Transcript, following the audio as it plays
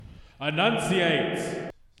Enunciate.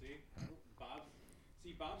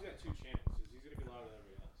 Bob's got 2 channels. He's going to be louder than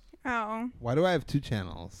everybody else. Oh. Why do I have 2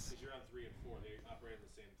 channels? Because you're on 3 and 4. They operate on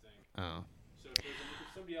the same thing. Oh. So if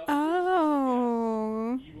somebody else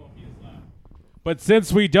Oh. you won't be as loud. But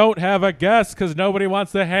since we don't have a guest because nobody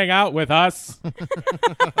wants to hang out with us,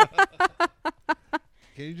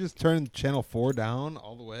 Can you just turn channel 4 down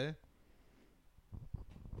all the way?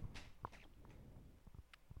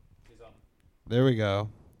 He's on. There we go.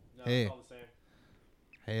 No, Hey. it's all the same.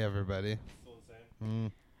 Hey, everybody. It's still the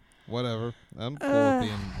same. Whatever. I'm cool with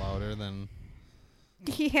being louder than...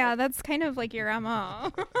 Yeah, that's kind of like your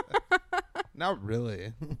MO. Not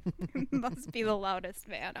really. Must be the loudest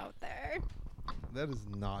man out there. That is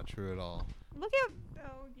not true at all. Look at...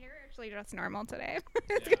 Oh, you're actually just normal today.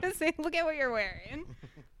 I was going to say, look at what you're wearing.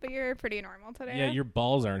 But you're pretty normal today. yeah, your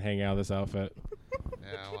balls aren't hanging out of this outfit.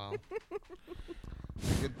 Yeah, well.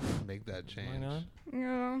 I could make that change. Why not? No,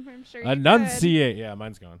 I'm sure you Enunciate. Yeah,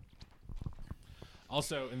 mine's gone.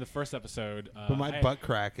 Also, in the first episode, But my butt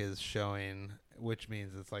crack is showing, which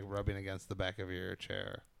means it's like rubbing against the back of your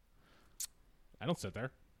chair. I don't sit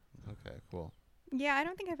there. Okay, cool. could. Yeah, I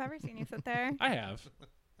don't think I've ever seen you sit there. I have.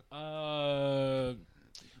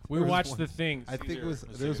 We There was watched one- The Thing. I think it was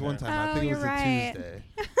Caesar there was one there. time. I Oh, think it you're was right.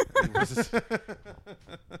 a Tuesday.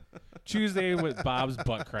 Tuesday with Bob's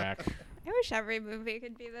butt crack. I wish every movie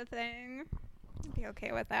could be The Thing. I'd be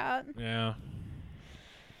okay with that. Yeah.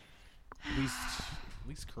 At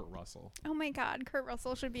least Kurt Russell. Oh my God, Kurt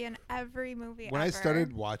Russell should be in every movie When ever. I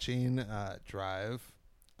started watching Drive,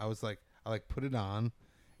 I was like, I put it on,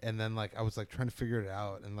 and then I was trying to figure it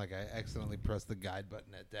out, and I accidentally pressed the guide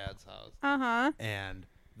button at Dad's house, Uh-huh. and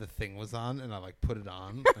The Thing was on, and I put it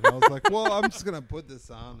on, and I was like, well, I'm just gonna put this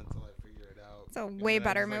on until I figure it out. It's a And way then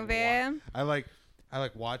I better just, movie. I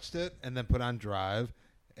watched it and then put on Drive,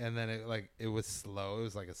 and then it was slow. It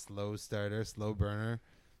was like a slow starter, slow burner,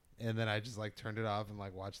 and then I just turned it off and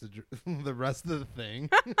watched the rest of the thing,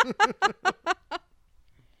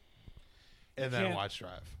 and then can't- watched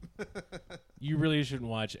Drive. You really shouldn't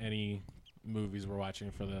watch any movies we're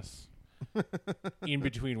watching for this. In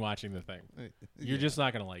between watching The Thing. You're Yeah. just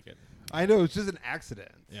not going to like it. I know it's just an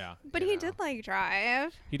accident. Yeah. But he did like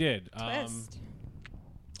Drive. He did. Twist.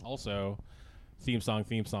 Also, theme song.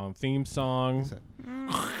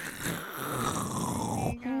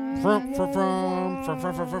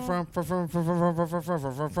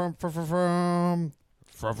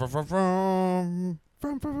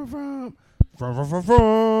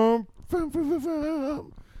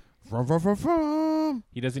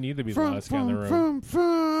 He doesn't need to be the loudest guy in the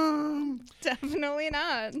room. Definitely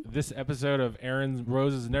not. This episode of Aaron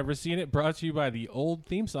Rose Has Never Seen It brought to you by the old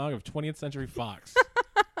theme song of 20th Century Fox.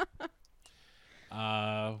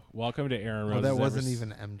 Welcome to Aaron Rose. Oh, that wasn't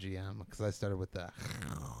even MGM because I started with that.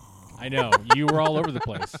 I know. You were all over the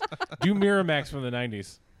place. Do Miramax from the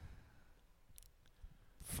 90s.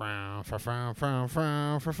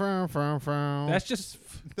 That's just...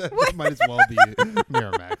 That might as well be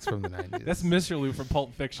Miramax from the 90s. That's Mr. Lou from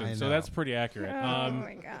Pulp Fiction, I so know. that's pretty accurate. Oh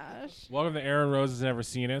my gosh. Welcome to Aaron Rose Has Never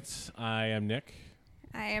Seen It. I am Nick.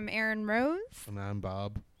 I am Aaron Rose. And I'm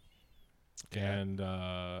Bob. And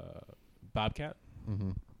Bobcat.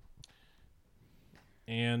 Mm-hmm.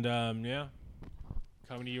 And, yeah,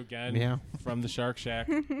 coming to you again Yeah. from the Shark Shack,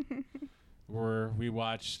 where we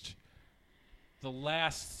watched the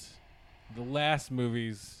last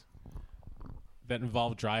movies that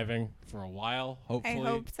involve driving for a while, hopefully. I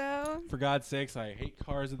hope so. For God's sakes, I hate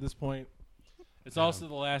cars at this point. It's Yeah. also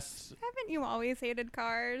the last... Haven't you always hated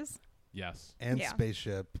cars? Yes. And Yeah.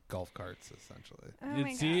 spaceship golf carts, essentially. Oh It-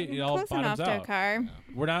 my see, God. it all Close enough bottoms to a out. car.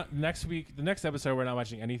 We're not... The next episode, we're not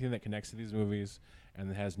watching anything that connects to these movies and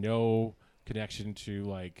that has no connection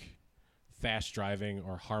to, fast driving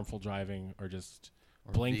or harmful driving or just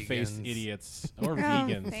Or blank-faced vegans. idiots or Oh,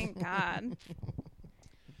 vegans. thank God.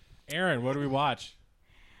 Aaron, what do we watch?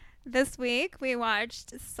 This week we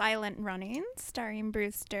watched Silent Running, starring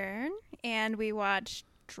Bruce Dern, and we watched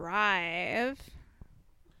Drive.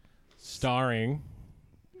 Starring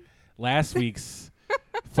last week's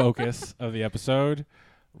focus of the episode,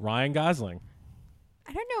 Ryan Gosling.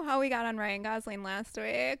 I don't know how we got on Ryan Gosling last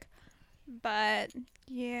week, but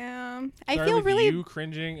yeah, I Started feel with really. you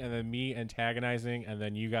cringing and then me antagonizing and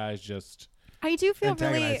then you guys just I do feel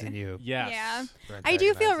Antagonizing really. you. yes. Yeah. for I do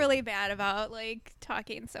feel antagonizing. really bad about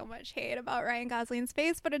talking so much hate about Ryan Gosling's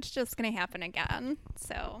face, but it's just gonna happen again.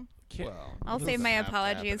 So Well, I'll it save doesn't my have to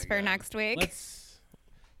happen apologies for again. next week. Let's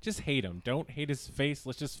just hate him. Don't hate his face.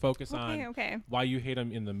 Let's just focus on Okay. why you hate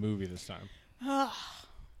him in the movie this time. I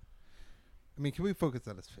mean, can we focus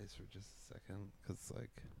on his face for just a second? Because,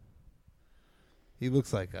 He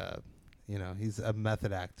looks like he's a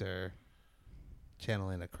method actor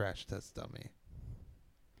channeling a crash test dummy.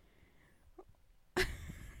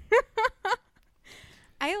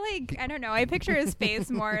 I don't know. I picture his face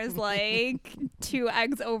more as like 2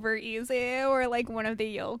 eggs over easy, or like one of the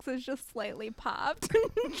yolks is just slightly popped,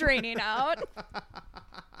 draining out.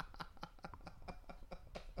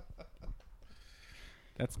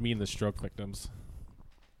 That's me and the stroke victims.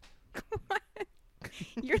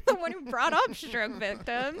 You're the one who brought up stroke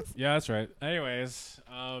victims. Yeah, that's right. Anyways,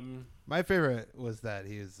 My favorite was that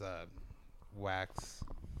he's wax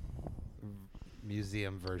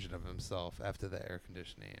museum version of himself after the air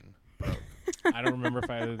conditioning broke. I don't remember if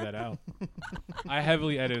I edited that out. I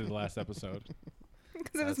heavily edited the last episode.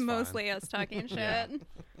 Because it was That's fine. mostly us talking shit. Yeah.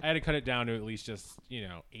 I had to cut it down to at least just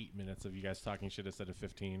 8 minutes of you guys talking shit instead of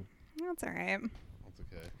 15. That's all right. That's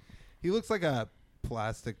okay. He looks like a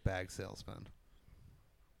plastic bag salesman.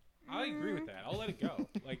 I agree with that. I'll let it go.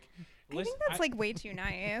 Like, I think that's like way too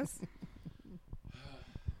nice.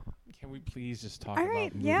 Can we please just talk All about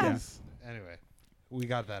right, movies? yeah. Anyway, we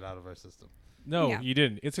got that out of our system. No, Yeah. you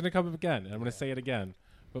didn't. It's gonna come up again, and I'm gonna say it again.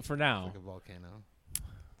 But for It's now, like a volcano.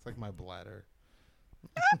 It's like my bladder.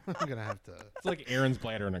 I'm gonna have to. it's like Aaron's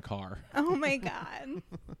bladder in a car. Oh my god.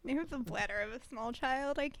 I have the bladder of a small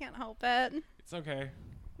child. I can't help it. It's okay.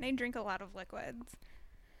 And I drink a lot of liquids.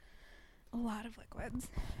 A lot of liquids.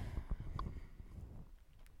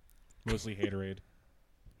 Mostly haterade.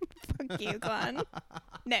 Fuck you, Glenn.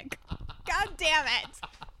 Nick. God damn it.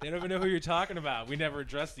 They don't even know who you're talking about. We never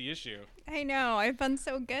addressed the issue. I know. I've been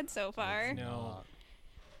so good so far. No.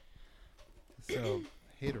 So,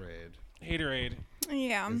 Haterade. Haterade.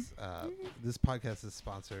 Yeah. Is, this podcast is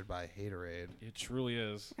sponsored by Haterade. It truly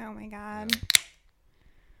is. Oh my god.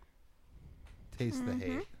 Taste the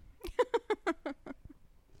hate.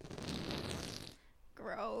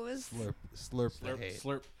 Gross. Slurp the Slurp, hate.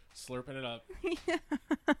 slurping it up.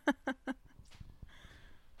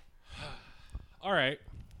 All right.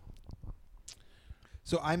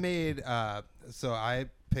 So I made. So I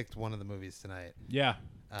picked one of the movies tonight. Yeah.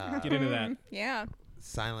 Get into that. Yeah.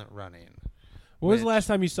 Silent Running. When was the Which- last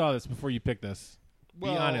time you saw this before you picked this? Be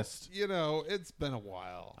honest. It's been a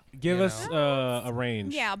while. Give you us know? a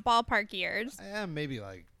range. Yeah, ballpark years. Maybe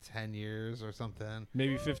like 10 years or something.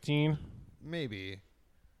 Maybe 15. Maybe.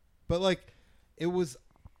 But like it was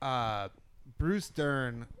Bruce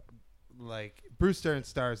Dern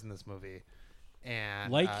stars in this movie.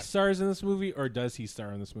 And Stars in this movie, or does he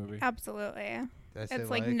star in this movie? Absolutely. did I say It's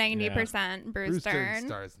like like? 90% Bruce Bruce Dern Dern.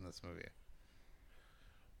 stars in this movie.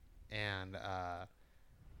 And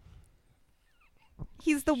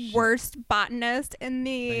He's the worst botanist in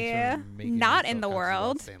thanks the for making me not feel in the comfortable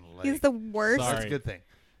world. saying He's like. the worst. Sorry. That's a good thing.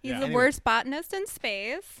 He's Yeah. the Anyway. worst botanist in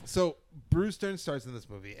space. So Bruce Dern stars in this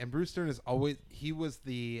movie, and Bruce Dern is always he was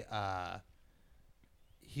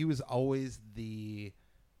always the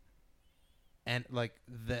and like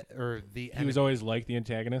the or the He was always like the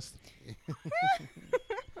antagonist.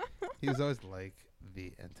 he was always like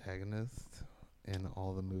the antagonist in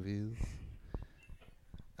all the movies.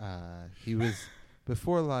 He was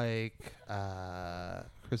before like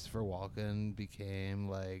Christopher Walken became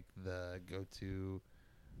like the go-to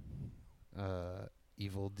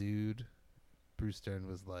evil dude. Bruce Dern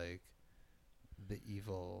was like the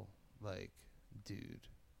evil like dude.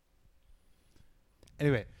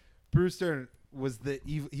 Anyway, Bruce Dern was the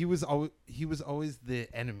evil. He was always the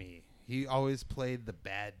enemy. He always played the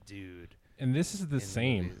bad dude. And this is the in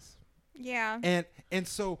same. movies. Yeah. And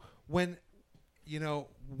so when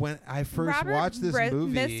I first Robert watched this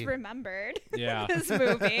movie, misremembered Yeah. this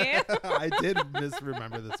movie. I did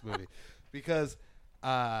misremember this movie because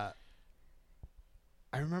I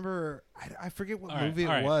remember I forget what All right, movie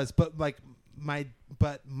all it right. was, but like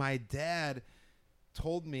my dad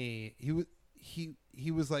told me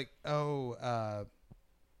he was like, oh,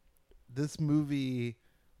 this movie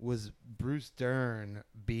was Bruce Dern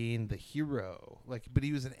being the hero, like, but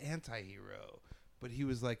he was an anti-hero, but he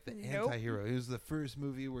was like the Nope. anti-hero. It was the first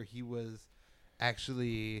movie where he was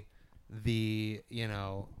actually the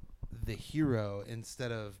hero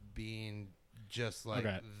instead of being just like.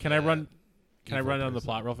 Okay. Can I run evil down the person.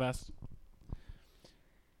 plot real fast?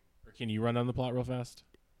 Or can you run down the plot real fast?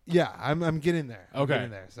 Yeah, I'm getting there. I'm Okay. getting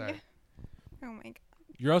there. Sorry. Oh my god.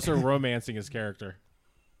 You're also romancing his character.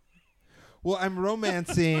 Well, I'm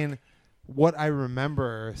romancing what I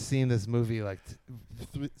remember seeing this movie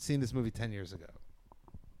seeing this movie 10 years ago.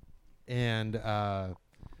 And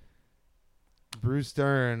Bruce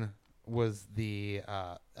Dern was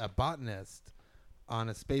a botanist on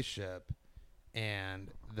a spaceship,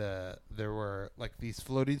 and there were like these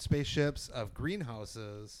floating spaceships of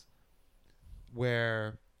greenhouses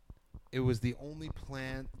where it was the only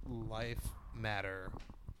plant life matter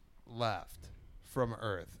left from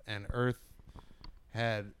Earth, and Earth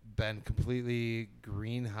had been completely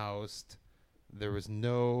greenhoused. There was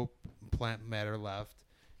no plant matter left,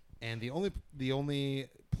 and the only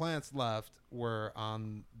plants left were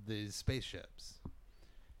on the spaceships.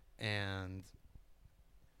 And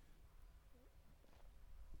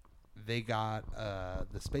they got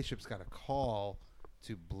the spaceships got a call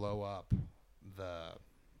to blow up the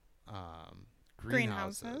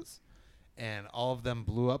greenhouses. And all of them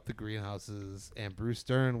blew up the greenhouses, and Bruce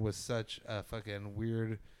Dern was such a fucking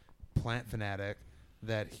weird plant fanatic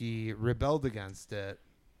that he rebelled against it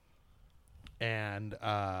and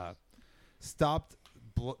stopped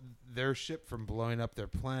their ship from blowing up their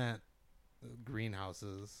plant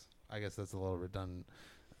greenhouses. I guess that's a little redundant.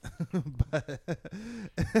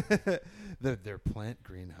 But they're plant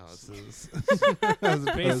greenhouses. As opposed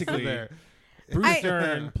to Basically, their- Bruce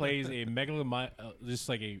Dern plays a just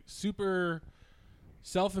like a super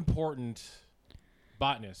self-important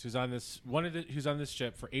botanist who's on this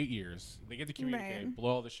ship for 8 years. They get to communicate, Right.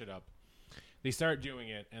 blow all this shit up. They start doing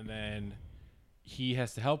it, and then he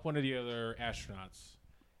has to help one of the other astronauts,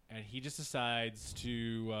 and he just decides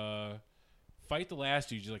to fight the last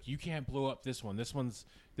dude. He's like, "You can't blow up this one. This one's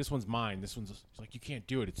mine. This one's." He's like, "You can't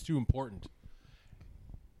do it. It's too important."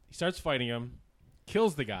 He starts fighting him.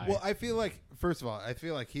 Kills the guy. Well, I feel like, first of all,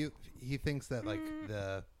 he thinks that like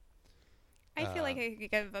the I feel like I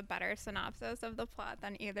could give a better synopsis of the plot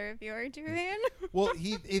than either of you are doing.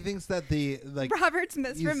 he thinks that the like Robert's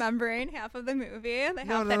misremembering half of the movie, the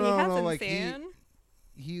half that he no, hasn't like, seen.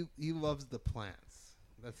 he loves the plants.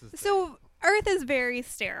 That's his thing. So Earth is very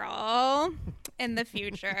sterile in the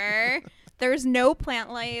future. There's no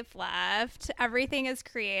plant life left. Everything is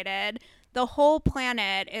created. The whole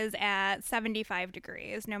planet is at 75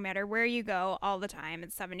 degrees. No matter where you go, all the time,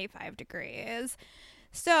 it's 75 degrees.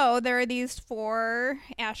 So there are these 4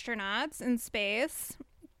 astronauts in space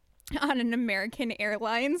on an American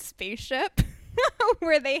Airlines spaceship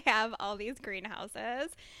where they have all these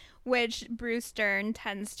greenhouses, which Bruce Dern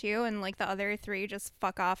tends to, and like the other 3 just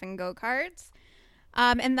fuck off in go-karts.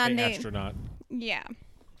 And then the astronaut. yeah.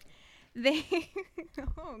 They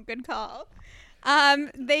oh, good call.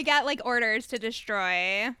 They got like orders to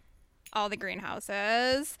destroy all the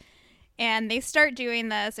greenhouses, and they start doing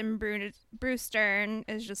this, and Bruce Dern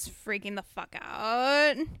is just freaking the fuck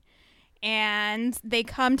out. And they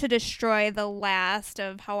come to destroy the last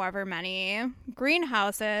of however many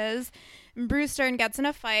greenhouses. And Bruce Dern gets in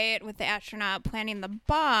a fight with the astronaut planning the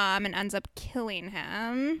bomb and ends up killing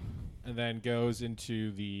him. And then goes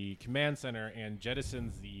into the command center and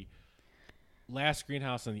jettisons the last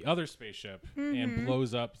greenhouse on the other spaceship and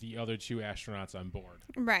blows up the other 2 astronauts on board.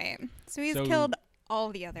 Right. So he's So- killed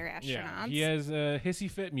all the other astronauts. Yeah, he has a hissy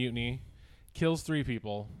fit mutiny, kills 3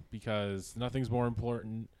 people because nothing's more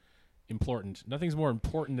important. Nothing's more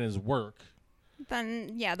important than his work.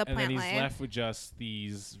 Then, yeah, the And then plant he's life. left with just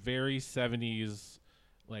these very 70s,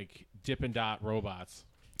 like, dip and dot robots.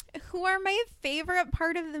 Who are my favorite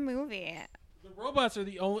part of the movie. The robots are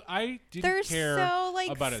the only... I didn't They're care so, like,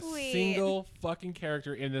 about sweet. a single fucking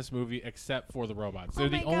character in this movie except for the robots. They're Oh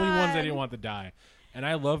the my only ones I God. didn't want to die. And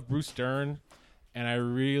I love Bruce Dern, and I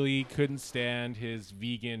really couldn't stand his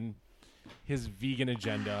vegan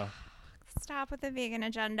agenda. Stop with the vegan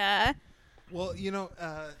agenda. well,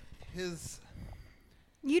 his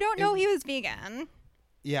You don't know he was vegan.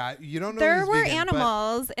 yeah, you don't know There he's were vegan, but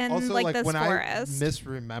animals in also like this when forest. I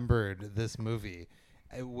misremembered this movie,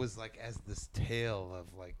 it was like as this tale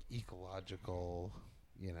of like ecological,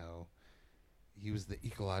 he was the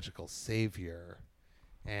ecological savior,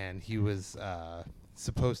 and he was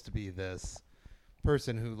supposed to be this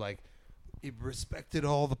person who like it respected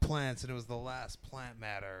all the plants, and it was the last plant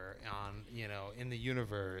matter on in the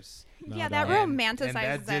universe. No, yeah, that dog. romanticizes and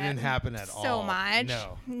that didn't it happen at all. so much.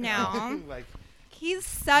 No. like He's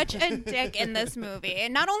such a dick in this movie.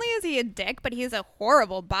 And not only is he a dick, but he's a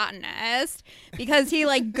horrible botanist because he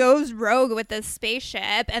like goes rogue with this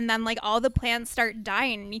spaceship, and then like all the plants start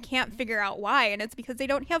dying and you can't figure out why, and it's because they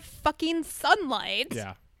don't have fucking sunlight.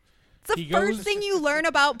 Yeah. It's the He first goes- thing you learn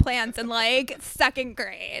about plants in like 2nd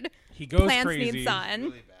grade. He goes Plants crazy, need sun. really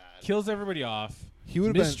bad. kills everybody off, He would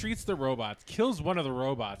have been. mistreats the robots, kills one of the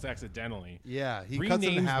robots accidentally. Yeah, he cuts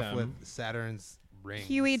in renames half them. with Saturn's ring.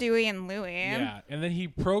 Huey, Dewey, and Louie. Yeah, and then he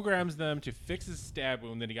programs them to fix his stab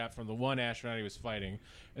wound that he got from the one astronaut he was fighting.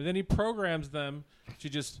 And then he programs them to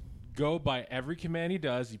just go by every command he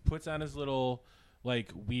does. He puts on his little,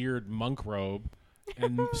 like, weird monk robe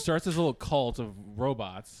and starts his little cult of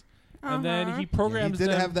robots. And then he He programs did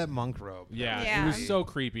them. have that monk robe. Yeah, Yeah. it was so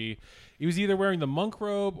creepy. He was either wearing the monk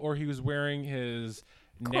robe or he was wearing his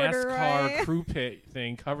Corduroy. NASCAR crew pit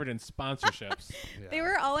thing covered in sponsorships. Yeah. They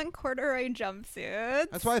were all in corduroy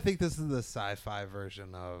jumpsuits. That's why I think this is the sci-fi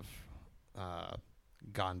version of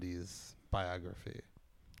Gandhi's biography.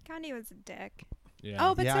 Gandhi was a dick. Yeah.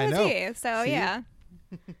 Oh, but Yeah, so I is know. he. So See? yeah.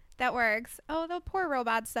 That works. Oh, the poor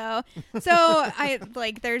robots though. So I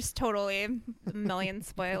like there's totally a million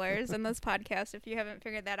spoilers in this podcast if you haven't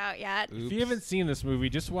figured that out yet. If you haven't seen this movie,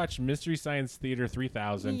 just watch Mystery Science Theater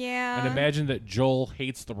 3000 Yeah. and imagine that Joel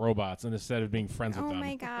hates the robots instead of being friends with Oh them.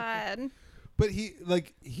 my god. But he Those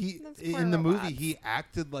poor in the movie robots. he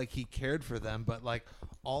acted like he cared for them, but like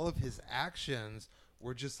all of his actions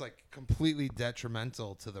were just like completely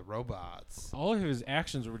detrimental to the robots. All of his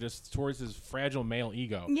actions were just towards his fragile male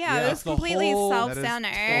ego. Yeah, Yeah. it was The completely whole- That is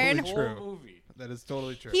self-centered. The totally whole true. movie. That is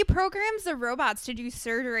totally true. He programs the robots to do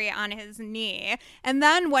surgery on his knee. And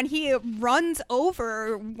then when he runs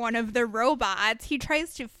over one of the robots, he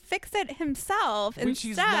tries to fix it himself Which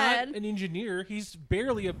he's instead. not an engineer. He's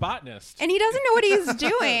barely a botanist. And he doesn't know what he's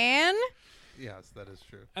doing. Yes, that is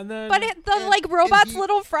true. And then But the And- like and robot's he-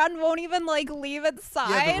 little friend won't even like leave its side.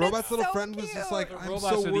 Yeah, the It's robot's little so friend was just like, the I'm robots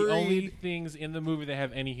so are worried. the only things in the movie that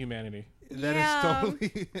have any humanity. That Yeah. is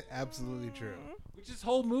totally, absolutely true. Which this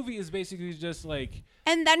whole movie is basically just like.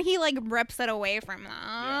 And then he like rips it away from them.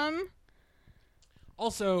 Yeah.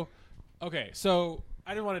 Also, okay, so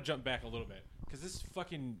I didn't want to jump back a little bit because this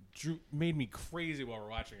fucking made me crazy while we're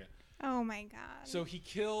watching it. Oh my god. So he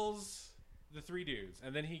kills the three dudes,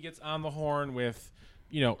 and then he gets on the horn with,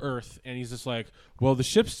 Earth, and he's just like, well, the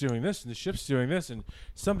ship's doing this, and the ship's doing this, and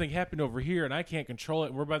something happened over here, and I can't control it,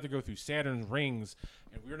 and we're about to go through Saturn's rings,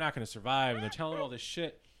 and we're not going to survive, and they're telling him all this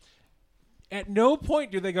shit. At no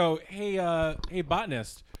point do they go, hey,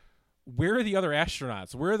 botanist, where are the other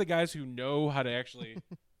astronauts? Where are the guys who know how to actually...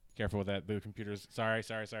 Careful with that, the computers. Sorry.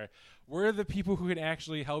 Where are the people who can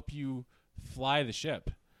actually help you fly the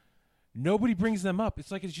ship? Nobody brings them up.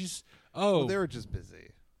 It's like it's just, Well, they were just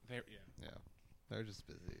busy. they're They're just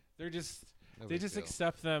busy. They're just No they big just deal.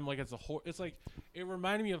 accept them like it's a whole. It's like it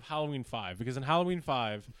reminded me of Halloween 5 because in Halloween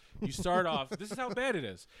 5 you start off. This is how bad it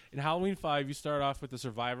is. In Halloween 5 you start off with the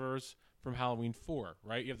survivors from Halloween 4,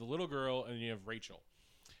 right? You have the little girl and you have Rachel,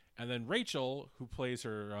 and then Rachel, who plays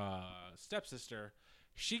her stepsister,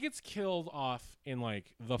 she gets killed off in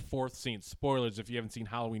like the 4th scene. Spoilers if you haven't seen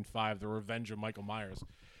Halloween 5: The Revenge of Michael Myers.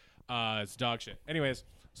 It's dog shit. Anyways,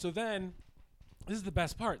 so then. This is the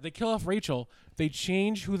best part. They kill off Rachel. They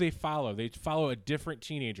change who they follow. They follow a different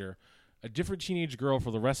teenage girl for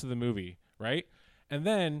the rest of the movie, right? And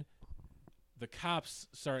then the cops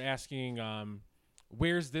start asking,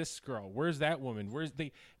 where's this girl? Where's that woman?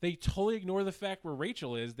 They totally ignore the fact where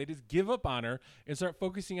Rachel is. They just give up on her and start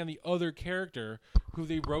focusing on the other character who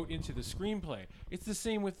they wrote into the screenplay. It's the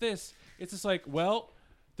same with this. It's just like, well,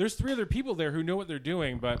 there's 3 other people there who know what they're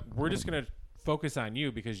doing, but we're just going to focus on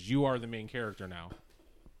you because you are the main character now.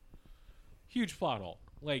 Huge plot hole.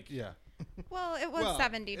 Like, Yeah. well, it was Well,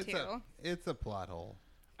 72. It's a plot hole.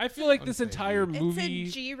 I feel like this Unfair. entire It's movie.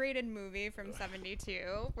 a G-rated movie from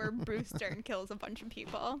 72 where Bruce Dern kills a bunch of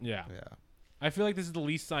people. Yeah. Yeah. I feel like this is the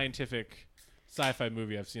least scientific sci-fi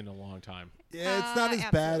movie I've seen in a long time. Yeah, it's not as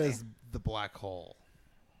bad absolutely. as The Black Hole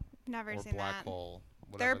Never or seen Black that. Hole.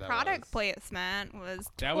 Their whatever that product was. placement was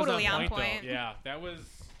That totally was on on point. point, though. Yeah, that was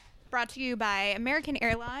Brought to you by American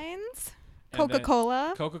Airlines, And then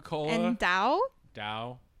Coca-Cola, Coca-Cola, and Dow.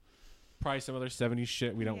 Dow. Probably some other 70s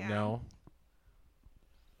shit we don't Yeah. know.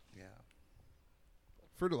 Yeah.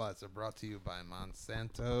 Fertilizer brought to you by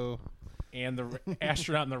Monsanto. And the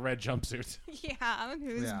astronaut in the red jumpsuit. Yeah,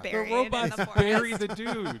 who's Yeah. The The buried robots in the bury forest. the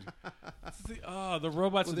dude. The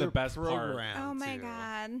robots Well, are the they're best part. programmed Oh my to.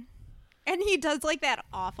 god. And he does like that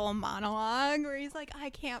awful monologue where he's like,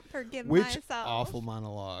 I can't forgive Which myself. awful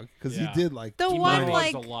monologue? Because Yeah. he did like The He one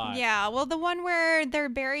monologues like a lot. yeah, well the one where they're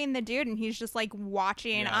burying the dude and he's just like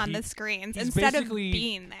watching Yeah, on he- the screens he's instead of basically-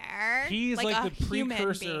 being there. he's like a the human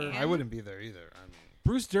precursor- being. I wouldn't be there either. I mean,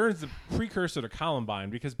 Bruce Dern's the precursor to Columbine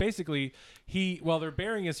because basically while they're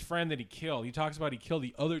burying his friend that he killed, he talks about he killed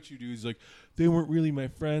the other 2 dudes. Like, they weren't really my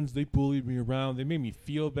friends. They bullied me around. They made me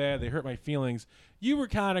feel bad. They hurt my feelings. You were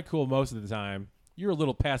kind of cool most of the time. You were a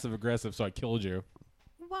little passive aggressive, so I killed you.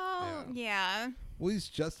 Well, yeah. well, he's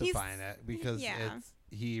justifying it because yeah.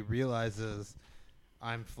 he realizes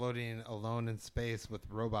I'm floating alone in space with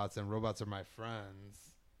robots, and robots are my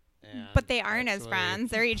friends. And But they aren't his actually,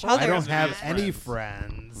 friends. They're each I other's I don't have friends. any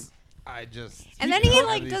friends. I just. And then you he know,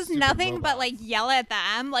 like these does stupid nothing but robots. like yell at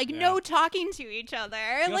them, like Yeah. no talking to each other.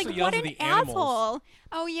 also Like yells what at an the animals. asshole!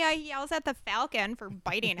 Oh yeah, he yells at the falcon for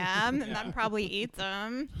biting him, and Yeah. then probably eats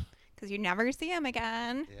him because you never see him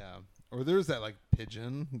again. Yeah. Or there's that like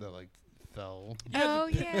pigeon that like fell. Oh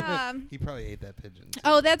yeah. He probably ate that pigeon. Too.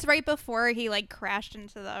 Oh, that's right before he like crashed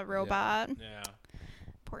into the robot. Yeah.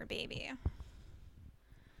 Poor baby.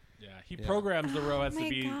 Yeah. He Yeah. programs the robots to my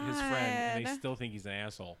be his friend, and they God. still think he's an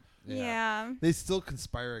asshole. Yeah. They still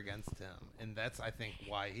conspire against him, and that's I think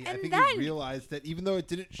why I And think then- he realized that even though it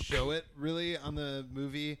didn't show it really on the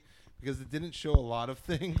movie because it didn't show a lot of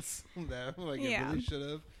things that like Yeah. it really should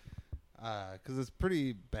have. Because it's a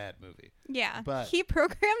pretty bad movie. Yeah. But he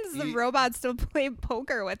programs the he- robots to play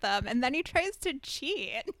poker with them, and then he tries to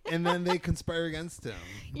cheat. And then they conspire against him.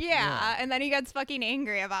 Yeah, and then he gets fucking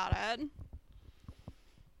angry about it.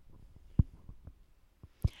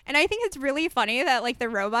 And I think it's really funny that like the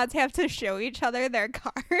robots have to show each other their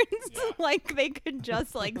cards. Yeah. Like they could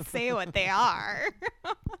just like say what they are.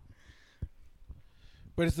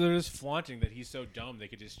 But they're just flaunting that he's so dumb they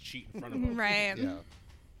could just cheat in front of him. Right. Yeah.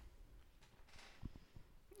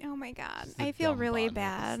 Oh my god. Just the I feel dumb really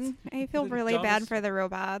botanist. bad. I feel The really bad dumbest- for the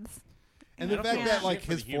robots. And I the don't fact feel that shit like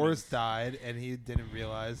for his the forest humans. died and he didn't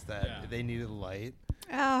realize that Yeah. they needed light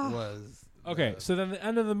Oh. was Okay, the- so then the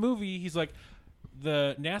end of the movie, he's like,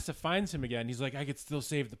 the NASA finds him again. He's like, I could still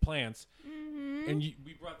save the plants. Mm-hmm. And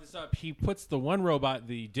we brought this up. He puts the one robot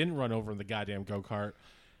that he didn't run over in the goddamn go-kart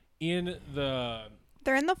in the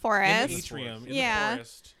They're in the in forest. the atrium in Yeah. the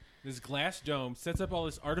forest. This glass dome sets up all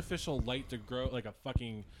this artificial light to grow like a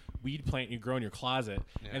fucking weed plant you grow in your closet,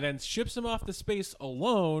 Yeah. and then ships him off to space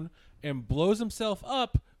alone and blows himself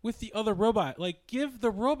up with the other robot. Like, give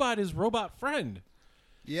the robot his robot friend.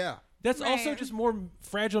 yeah. That's also Right. just more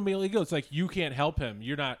fragile male ego. It's like, you can't help him.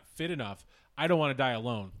 You're not fit enough. I don't want to die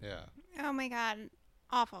alone. Yeah. Oh my god.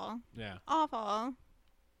 Awful. Yeah. Awful.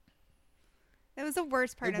 That was the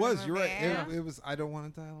worst part It of was. the You're movie. right. It was. I don't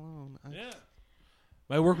want to die alone. Yeah.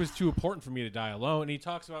 My work was too important for me to die alone. And he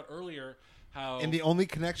talks about earlier how. And the only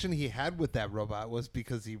connection he had with that robot was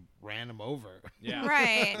because he ran him over. yeah.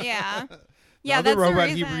 Right, yeah. The Yeah, other that's robot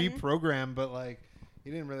the he reason. reprogrammed, but like he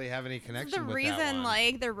didn't really have any connection The with that reason, one.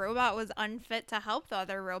 like, the robot was unfit to help the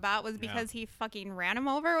other robot was Yeah. because he fucking ran him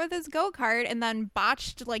over with his go-kart and then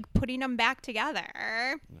botched, like, putting them back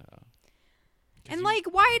together. And, he- like,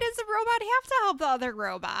 why does the robot have to help the other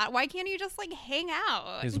robot? Why can't he just, like, hang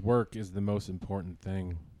out? His work is the most important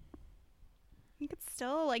thing. He could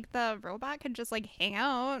still, like, the robot could just, like, hang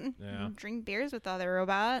out Yeah. and drink beers with the other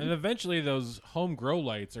robot. And eventually those home grow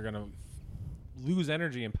lights are going to lose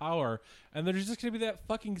energy and power. And there's just going to be that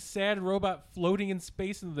fucking sad robot floating in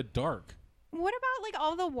space in the dark. What about, like,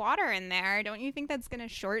 all the water in there? Don't you think that's going to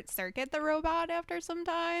short-circuit the robot after some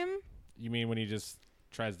time? You mean when he just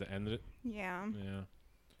tries to end it? Yeah. Yeah.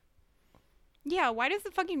 Yeah, why does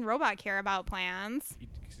the fucking robot care about plants?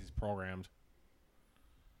 He's programmed.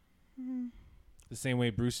 The same way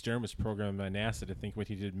Bruce Stern was programmed by NASA to think what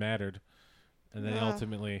he did mattered. And then Ugh.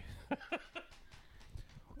 ultimately...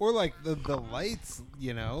 Or like the lights,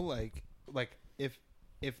 you know, like if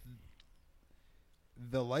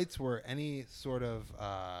the lights were any sort of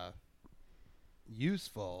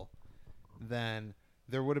useful, then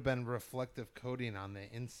there would have been reflective coating on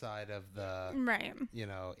the inside of the Right.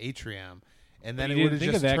 atrium, and Then then he it would didn't have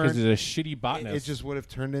think just of that because turned. he's a shitty botanist. It just would have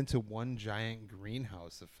turned into one giant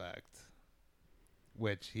greenhouse effect,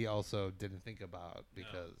 which he also didn't think about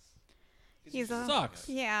because He's a sucks.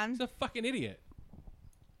 Yeah. He's a fucking idiot.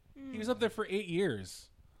 He was up there for 8 years.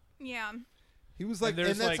 Yeah. he was like, and there's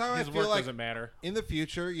and that's like how I his feel work like doesn't matter. in the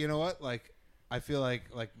future, you know what? Like, I feel like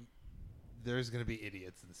there's gonna be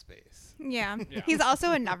idiots in space. Yeah. Yeah. He's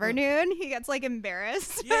also a never nude. He gets like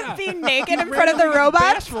embarrassed Yeah. of being naked in front of the Randomly gets robots.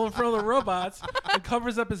 bashful in front of the robots and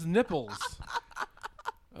covers up his nipples.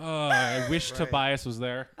 Oh, I wish Right. Tobias was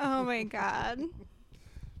there. Oh my god.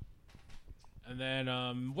 And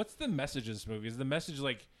then, what's the message of this movie? Is the message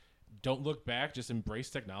like, don't look back, just embrace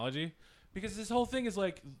technology? Because this whole thing is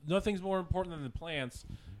like, nothing's more important than the plants.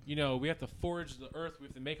 You know, we have to forage the earth. We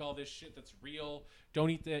have to make all this shit that's real. Don't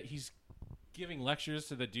eat that. He's giving lectures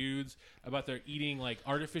to the dudes about their eating like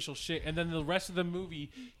artificial shit. And then the rest of the movie,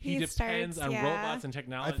 he He depends starts- on yeah. robots and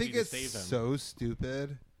technology I think to it's save him. so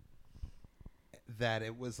stupid that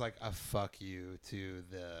it was like a fuck you to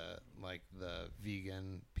the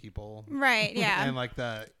vegan people Right. Yeah. and like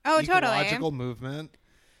the Oh, totally. ecological movement,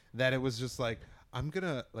 that it was just like I'm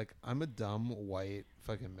a dumb white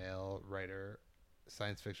fucking male writer,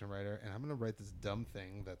 science fiction writer, and I'm gonna write this dumb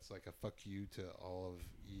thing that's like a fuck you to all of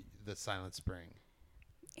the Silent Spring.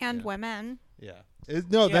 And Yeah. women. Yeah. Yeah, It's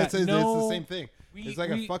the no, same thing. It's like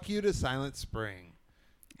a fuck you to Silent Spring.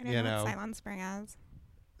 I don't You know know. what Silent Spring is.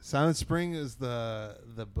 Silent Spring is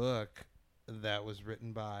the book that was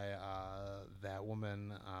written by that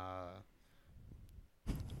woman.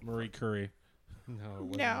 Marie Curie. No, it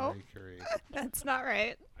wasn't No. Marie Curie. That's not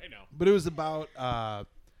right. I know. But it was about how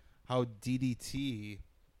DDT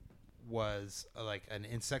was like an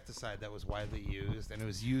insecticide that was widely used, and it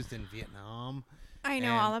was used in Vietnam, I know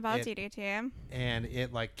And all about it- DDT. and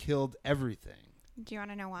it like killed everything. Do you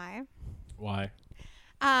want to know why? Why?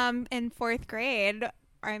 In fourth grade,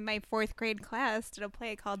 or my fourth grade class did a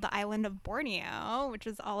play called The Island of Borneo, which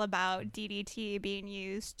is all about DDT being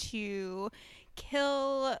used to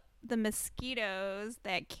kill the mosquitoes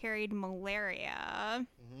that carried malaria.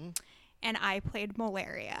 Mm-hmm. And I played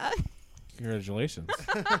malaria. Congratulations.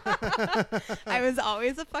 I was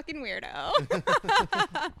always a fucking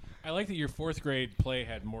weirdo. I like that your fourth grade play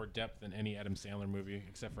had more depth than any Adam Sandler movie,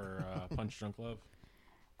 except for Punch Drunk Love.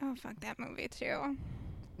 Oh, fuck that movie, too.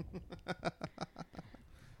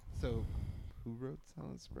 So, who wrote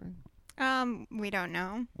Silent Spring? We don't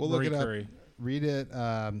know. We'll Marie look it Curie. up. Read it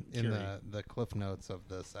in Curie. the cliff notes of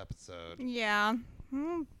this episode. Yeah.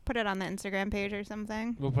 Put it on the Instagram page or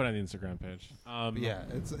something. We'll put it on the Instagram page. But yeah,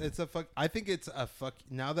 it's a fuck. I think it's a fuck.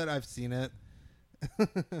 Now that I've seen it, in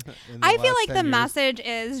the I feel last like 10 the years- message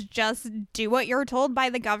is just do what you're told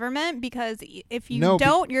by the government, because if you No, be-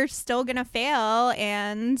 don't, you're still going to fail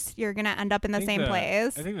and you're going to end up in I the think same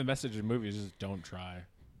place. I think the message of the movie is just don't try.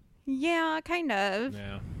 Yeah, kind of.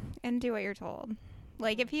 Yeah. And do what you're told.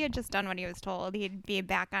 Like, if he had just done what he was told, he'd be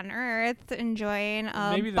back on Earth enjoying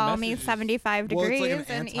a Maybe the balmy message is- 75 Well, degrees it's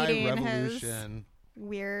like an and eating his anti-revolution,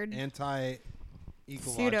 weird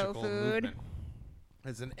anti-ecological pseudo-food. movement.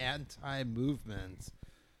 It's an anti-movement,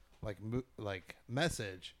 like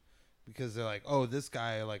message, because they're like, oh, this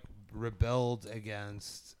guy like rebelled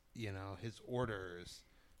against his orders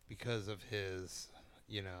because of his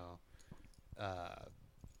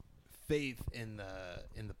faith in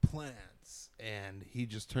the plants, and he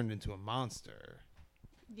just turned into a monster.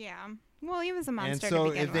 Yeah. Well, he was a And monster so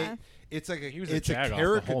to begin with. it's like He was a it's a jag off the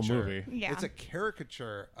caricature. whole movie. Yeah. It's a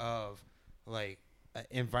caricature of like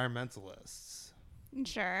environmentalists.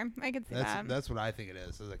 Sure. I could see that. That's what I think it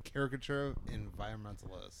is. It's a caricature of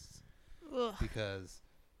environmentalists, Ugh. because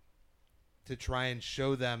to try and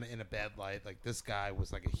show them in a bad light, like this guy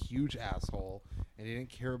was like a huge asshole and he didn't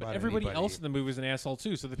care about But everybody anybody. else in the movie was an asshole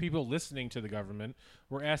too. So the people listening to the government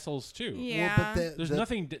were assholes too. Yeah. Well, but There's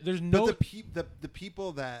nothing. There's But no. the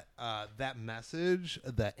people that that message,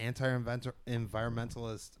 the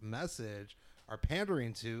anti-environmentalist message, are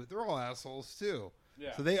pandering to, they're all assholes too.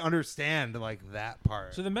 Yeah. So they understand like that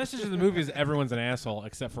part. So the message of the movie is everyone's an asshole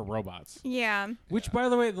except for robots. Yeah. Which, by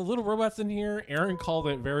the way, the little robots in here, Aaron called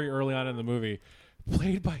it very early on in the movie,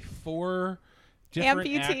 played by 4 different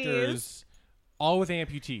Amputees. actors, all with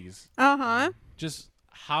amputees, Uh-huh. just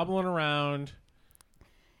hobbling around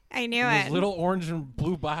I knew in it. those little orange and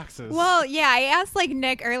blue boxes. Well, yeah, I asked like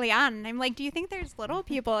Nick early on, and I'm like, "Do you think there's little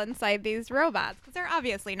people inside these robots? Because they're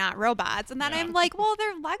obviously not robots." And then Yeah. I'm like, "Well,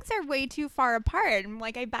 their legs are way too far apart." I'm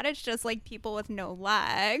like, "I bet it's just like people with no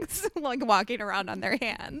legs, like walking around on their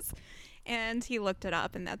hands." And he looked it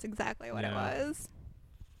up, and that's exactly what it Yeah. was.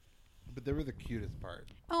 But they were the cutest part.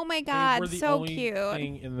 Oh my They god, were the so only cute!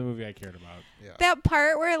 thing in the movie I cared about. Yeah. That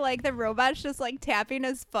part where like the robot's just like tapping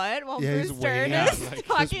his foot while Yeah, he's Bruce Stern waiting. is Yeah, like,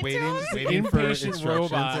 talking Just waiting, to him. just waiting for Impatient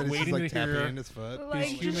instructions, robot and it's waiting just like to hear- tapping in his foot. Like,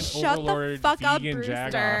 human just shut the overlord, fuck up, vegan Bruce jagoff.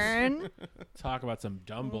 Stern. Talk about some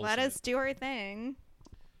dumb bullshit. Let us do our thing.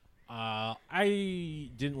 I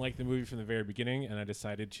didn't like the movie from the very beginning, and I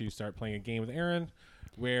decided to start playing a game with Aaron,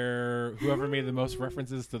 where whoever made the most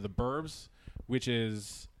references to The Burbs, which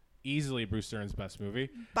is easily Bruce Stern's best movie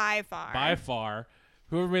By far. by far,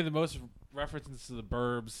 whoever made the most references to The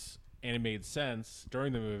Burbs and it made sense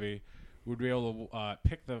during the movie would be able to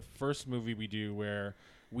pick the first movie we do, where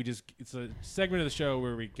we just it's a segment of the show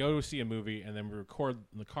where we go see a movie and then we record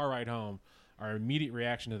in the car ride home our immediate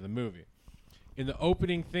reaction to the movie. In the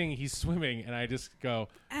opening thing, he's swimming, and I just go,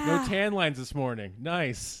 "No tan lines this morning.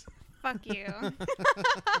 Nice." Fuck you.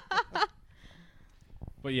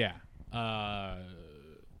 But yeah, I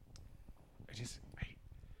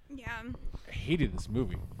Yeah. hated this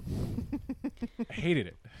movie. I hated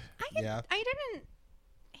it. Yeah. I didn't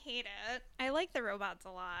hate it. I like the robots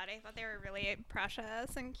a lot. I thought they were really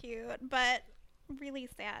precious and cute, but really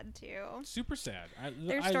sad too. Super sad.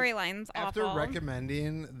 Their storyline's After awful.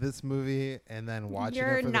 recommending this movie and then watching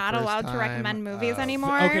You're it for the not first allowed to time, recommend movies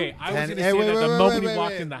anymore. Okay, I was And- going to hey, say wait, that wait, the wait, moment wait, we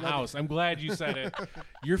walked wait, in the let me- house. I'm glad you said it.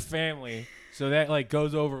 Your family, so that like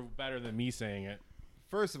goes over better than me saying it.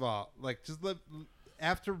 First of all, like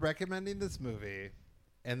after recommending this movie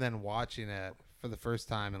and then watching it for the first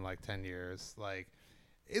time in like 10 years, like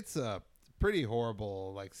it's a pretty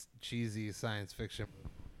horrible, like cheesy science fiction.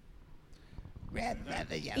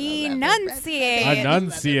 Enunciate.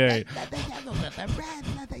 Enunciate.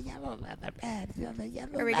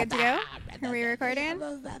 Are we good to go? Are we recording?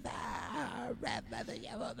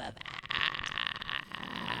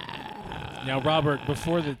 Now, Robert,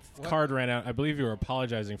 before the card ran out, I believe you were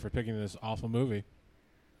apologizing for picking this awful movie.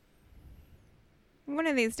 One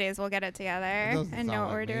of these days we'll get it together doesn't and know sound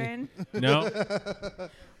what we're like me. doing. No?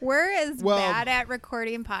 We're as Well- bad at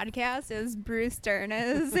recording podcasts as Bruce Dern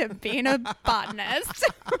is at being a botanist.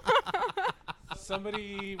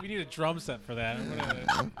 Somebody, we need a drum set for that. I'm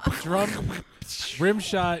gonna drum rim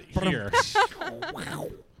shot here.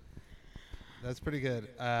 That's pretty good.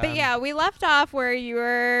 But yeah, we left off where you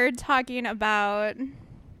were talking about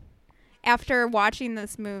after watching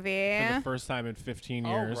this movie. For the first time in 15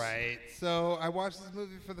 all years. right. So I watched this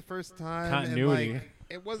movie for the first time. Continuity. And, like,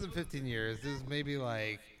 it wasn't 15 years. It was maybe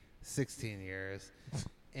like 16 years.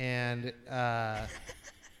 And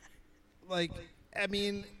like, I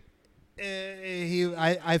mean,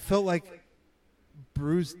 I felt like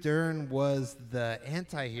Bruce Dern was the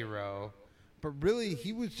anti-hero, but really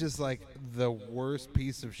he was just like the worst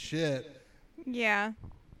piece of shit, Yeah.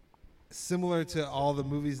 similar to all the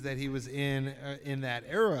movies that he was in that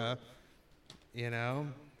era, you know.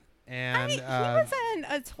 And He wasn't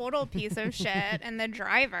a total piece of shit and the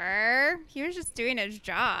driver. He was just doing his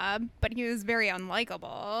job, but he was very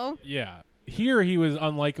unlikable. Yeah. Here he was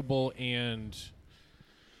unlikable and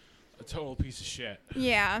a total piece of shit.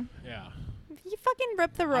 Yeah. Yeah. He fucking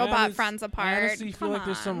ripped the robot friends apart. I honestly feel Come like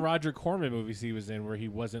there's some on. Roger Corman movies he was in where he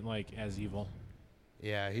wasn't like as evil.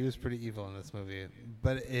 yeah, he was pretty evil in this movie,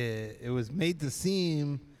 but it was made to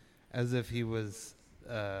seem as if he was,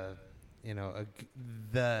 you know,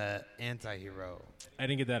 the anti-hero. I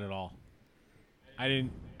didn't get that at all. I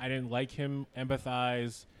didn't like him,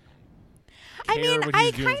 empathize. I care mean, what he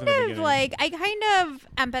was doing from the beginning. I kind of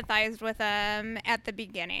empathized with him at the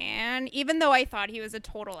beginning, even though I thought he was a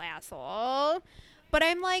total asshole. But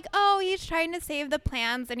I'm like, oh, he's trying to save the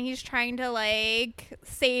plants and he's trying to like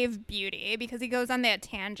save beauty, because he goes on that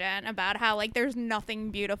tangent about how like there's nothing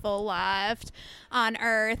beautiful left on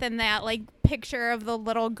Earth, and that like picture of the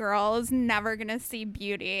little girl is never gonna see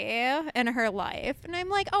beauty in her life. And I'm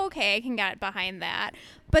like, oh, okay, I can get behind that.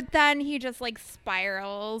 But then he just like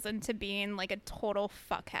spirals into being like a total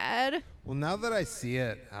fuckhead. Well, now that I see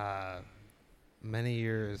it, many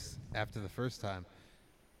years after the first time,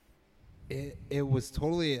 it was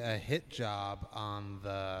totally a hit job on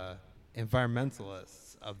the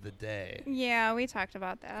environmentalists of the day. Yeah, we talked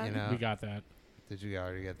about that. You know, We got that. did you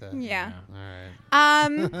already get that? Yeah. All right.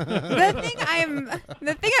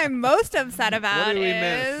 The thing I'm most upset about did we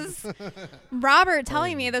is miss? Robert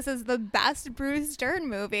telling me this is the best Bruce Dern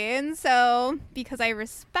movie, and so because I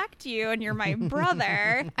respect you and you're my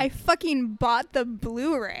brother, I fucking bought the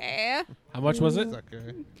Blu-ray. How much was it?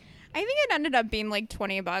 Sucker. I think it ended up being like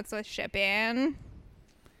 $20 with shipping,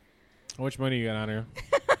 How much money you got on here?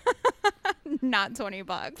 not $20.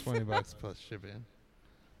 $20 plus shipping.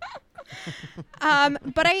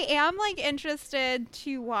 But I am like interested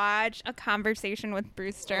to watch A Conversation with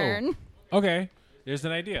Bruce Dern. Okay, there's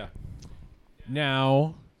an idea.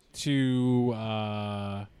 Now, I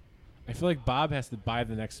feel like Bob has to buy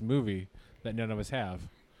the next movie that none of us have.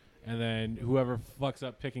 And then whoever fucks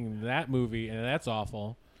up picking that movie, and that's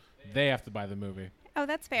awful, they have to buy the movie. Oh,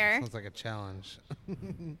 that's fair. Sounds like a challenge.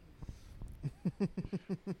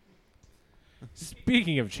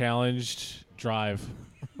 Speaking of challenged, Drive.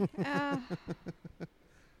 First of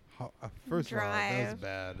all, that was Drive.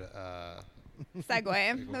 bad.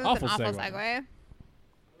 Segue. That was Awful an awful segue. segue.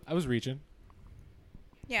 I was reaching.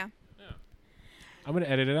 Yeah. I'm going to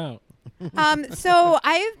edit it out. So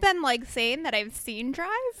I've been like saying that I've seen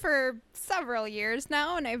Drive for several years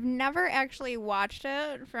now, and I've never actually watched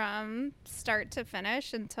it from start to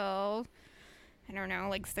finish until, I don't know,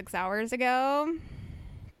 like 6 hours ago.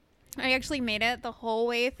 I actually made it the whole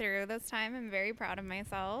way through this time. I'm very proud of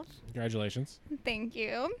myself. Congratulations. Thank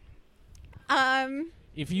you.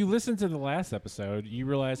 If you listen to the last episode, you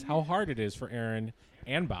realize how hard it is for Aaron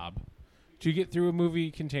and Bob to get through a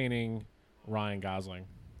movie containing Ryan Gosling.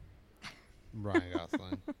 Ryan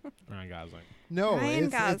Gosling. Ryan Gosling. No, Ryan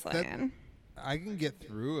it's that, Gosling. I can get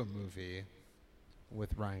through a movie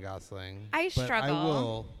with Ryan Gosling. I but struggle. I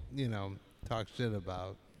will, talk shit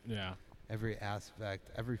about Yeah. every aspect,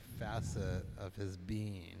 every facet of his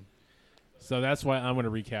being. So that's why I'm going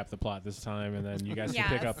to recap the plot this time, and then you guys can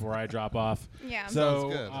pick Yes. up where I drop off. Yeah. So,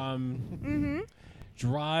 Sounds good. Mm-hmm.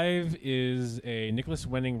 Drive is a Nicholas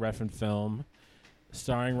Winding Refn film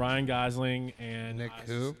starring Ryan Gosling and Nick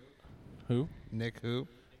who? Who? Nick who?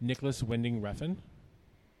 Nicholas Winding Refn.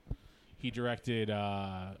 He directed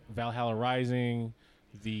Valhalla Rising,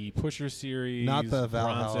 the Pusher series. Not the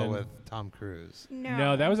Valhalla Bronson. with Tom Cruise.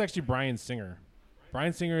 No, that was actually Bryan Singer.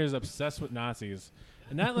 Bryan Singer is obsessed with Nazis.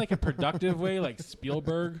 And not like a productive way like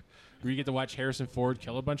Spielberg, where you get to watch Harrison Ford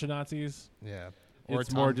kill a bunch of Nazis. Yeah.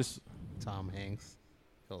 It's more just... Tom Hanks.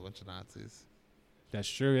 Kill a bunch of Nazis. That's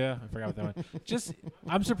true, yeah. I forgot about that one. Just,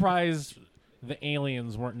 I'm surprised the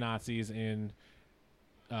aliens weren't Nazis in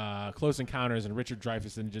Close Encounters and Richard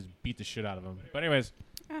Dreyfuss didn't just beat the shit out of them. But anyways,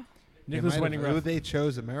 Nicholas Winding Refn. They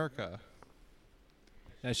chose America.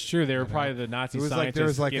 That's true. They were probably the Nazi It was scientists there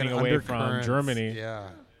was like getting an away from undercurrent. Germany. Yeah.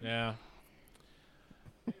 Yeah.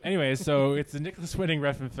 Anyway, so it's a Nicholas Winding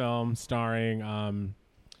Refn film starring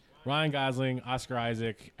Ryan Gosling, Oscar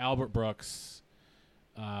Isaac, Albert Brooks,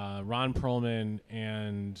 Ron Perlman,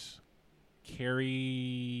 and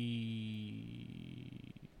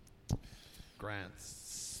Cary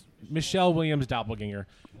Grants. Michelle Williams' doppelganger.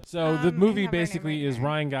 So the I movie have her name basically right is here.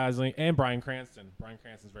 Ryan Gosling and Bryan Cranston. Bryan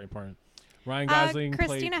Cranston's very important. Ryan Gosling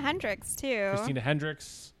Christina played Hendricks too. Christina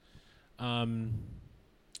Hendricks. Ryan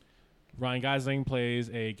Gosling plays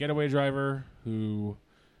a getaway driver who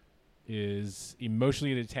is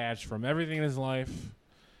emotionally detached from everything in his life.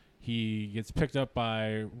 He gets picked up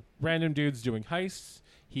by random dudes doing heists.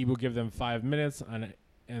 He will give them 5 minutes on it,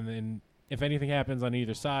 and then if anything happens on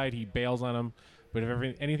either side, he bails on them. But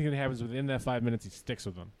if anything that happens within that 5 minutes, he sticks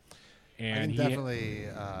with them. And I can he definitely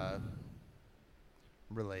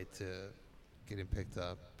relate to getting picked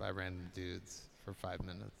up by random dudes for 5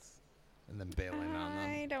 minutes and then bailing on them.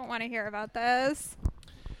 I don't want to hear about this.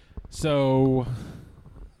 So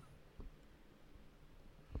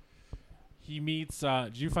he meets.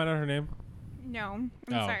 Did you find out her name? No, I'm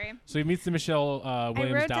Oh. sorry. So he meets the Michelle I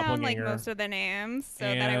Williams wrote down like doppelganger. most of the names so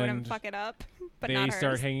that I wouldn't And fuck it up. But they not hers.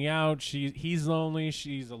 start hanging out. He's lonely.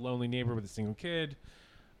 She's a lonely neighbor with a single kid.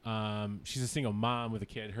 She's a single mom with a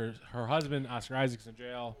kid. Her husband, Oscar Isaac's in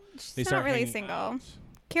jail. She's They not start really hanging single. out.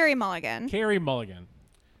 Carrie Mulligan. Carrie Mulligan.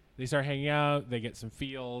 They start hanging out. They get some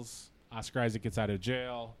feels. Oscar Isaac gets out of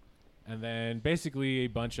jail. And then basically a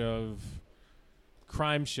bunch of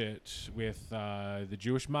crime shit with the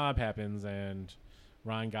Jewish mob happens, and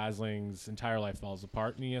Ryan Gosling's entire life falls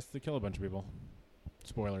apart, and he has to kill a bunch of people.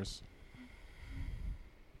 Spoilers.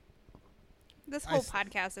 This I whole s-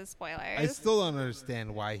 podcast is spoilers. I still don't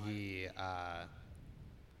understand why he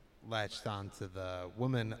latched on to the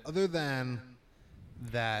woman, other than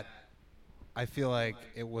that I feel like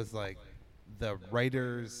it was like the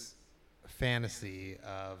writer's fantasy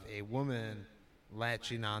of a woman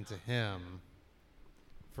latching onto him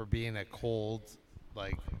for being a cold,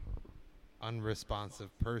 like,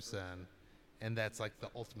 unresponsive person, and that's like the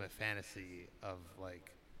ultimate fantasy of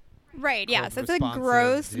like Right, yes. It's a responsive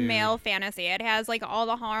gross dude. male fantasy. It has like all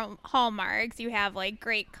the hallmarks. You have like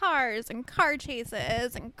great cars and car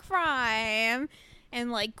chases and crime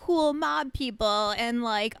and like cool mob people and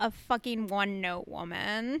like a fucking one-note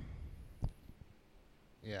woman.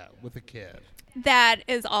 yeah, with a kid. That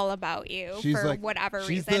is all about you She's for like- whatever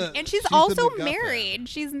she's reason. the- And she's she's the also MacGuffin. married.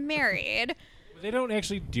 She's married. But they don't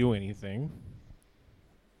actually do anything.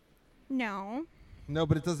 No. No,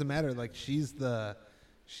 but it doesn't matter. Like she's the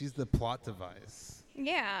plot device.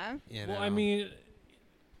 Yeah. You Well, know? I mean,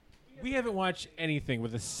 we haven't watched anything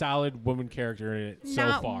with a solid woman character in it so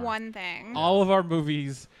Not far. one thing. All of our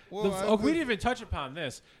movies. Well, We didn't even touch upon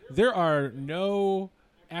this. There are no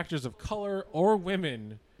actors of color or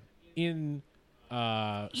women in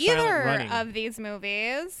Silent Either Running. of these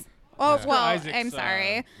movies. Oh, Yeah. well, Isaac's, I'm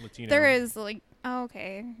sorry. Latino. There is like, oh,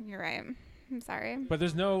 okay, you're right. I'm sorry. But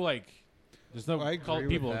there's no I agree with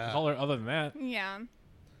people of that. color other than that. Yeah,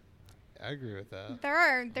 I agree with that. there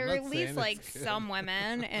are not at least saying like it's good. some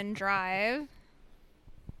women in Drive.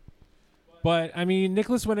 But I mean,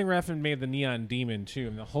 Nicholas Winding Refn made the Neon Demon too,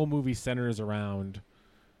 and the whole movie centers around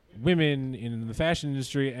women in the fashion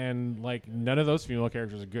industry, and like none of those female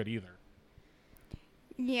characters are good either.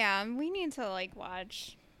 Yeah, we need to like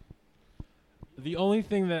watch. The only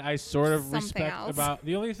thing that I sort of Something respect else. about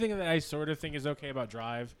the only thing that I sort of think is okay about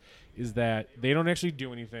Drive is that they don't actually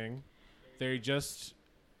do anything. They just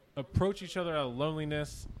approach each other out of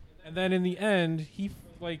loneliness, and then in the end,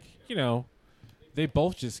 they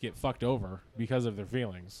both just get fucked over because of their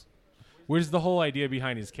feelings. Which is the whole idea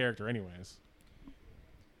behind his character, anyways.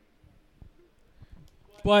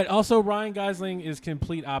 But also, Ryan Gosling is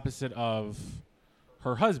complete opposite of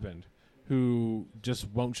her husband, who just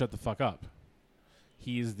won't shut the fuck up.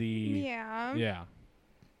 He's the Yeah. yeah.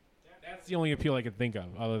 That's the only appeal I can think of,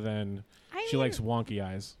 other than she likes wonky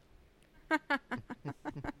eyes.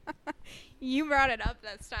 You brought it up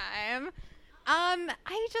this time.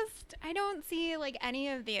 I don't see like any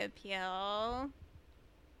of the appeal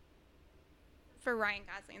for Ryan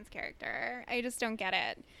Gosling's character. I just don't get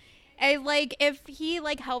it. I like if he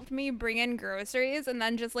like helped me bring in groceries and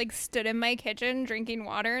then just like stood in my kitchen drinking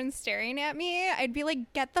water and staring at me, I'd be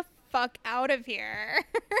like, get the fuck out of here.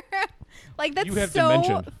 Like that's You have so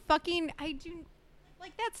dementia. fucking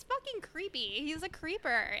that's fucking creepy. He's a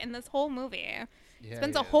creeper in this whole movie. Yeah,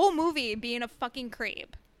 Spends he a is. whole movie being a fucking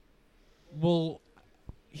creep. Well,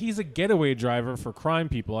 he's a getaway driver for crime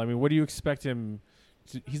people. I mean, what do you expect him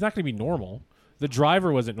to? He's not going to be normal. The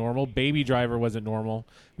driver wasn't normal. Baby Driver wasn't normal.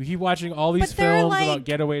 We keep watching all these But they're, films like, about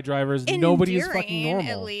getaway drivers. Nobody is fucking Endearing,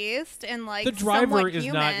 normal. at least, and like The driver somewhat is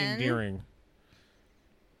human. not endearing.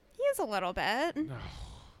 He is a little bit.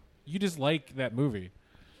 You just like that movie.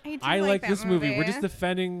 I do like that this movie. We're just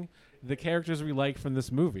defending the characters we like from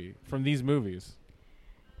this movie, from these movies.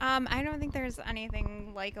 I don't think there's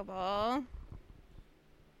anything likable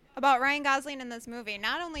about Ryan Gosling in this movie.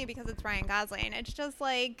 Not only because it's Ryan Gosling, it's just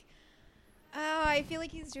like, oh, I feel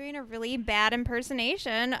like he's doing a really bad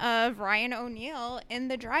impersonation of Ryan O'Neal in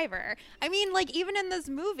The Driver. I mean, like, even in this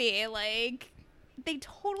movie, like, they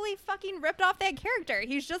totally fucking ripped off that character.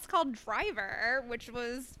 He's just called Driver, which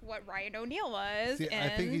was what Ryan O'Neal was. See, I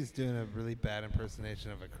think in- he's doing a really bad impersonation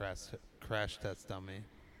of a crash test dummy.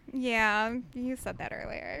 Yeah, you said that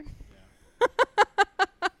earlier.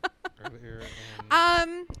 Earlier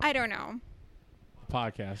in, I don't know.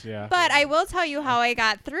 Podcast, yeah. But I will tell you how I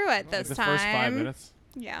got through it Like this the time. first 5 minutes.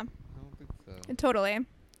 Yeah, I don't think so. totally.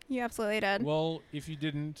 You absolutely did. Well, if you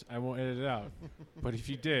didn't, I won't edit it out. But if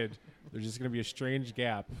you did, there's just going to be a strange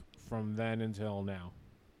gap from then until now.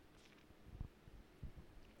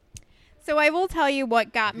 So I will tell you what I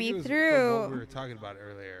got think me it was from through. what we were talking about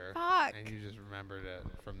earlier, Fuck. and you just remembered it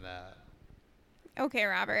from that. Okay,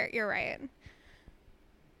 Robert, you're right.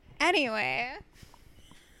 Anyway.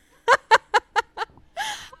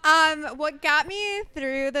 What got me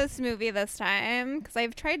through this movie this time, because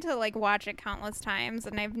I've tried to like watch it countless times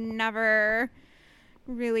and I've never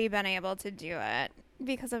really been able to do it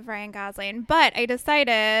because of Ryan Gosling, but I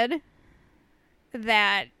decided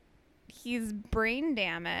that he's brain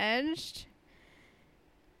damaged,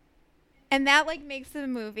 and that like makes the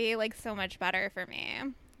movie like so much better for me.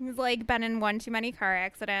 He's like been in one too many car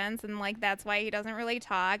accidents, and like that's why he doesn't really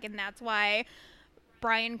talk, and that's why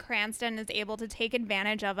Bryan Cranston is able to take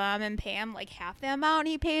advantage of him and pay him like half the amount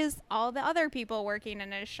he pays all the other people working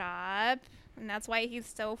in his shop. And that's why he's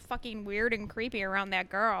so fucking weird and creepy around that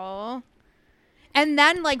girl. And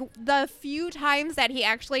then like the few times that he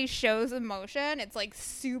actually shows emotion, it's like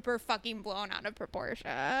super fucking blown out of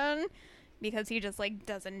proportion because he just like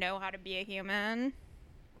doesn't know how to be a human.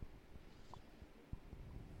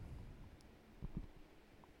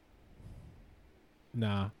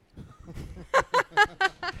 Nah.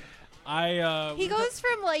 He goes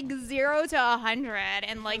from like 0 to 100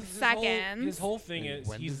 in like seconds. His whole thing is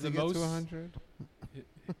When he's does the he get most to 100?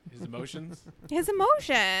 his emotions. His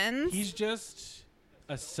emotions. He's just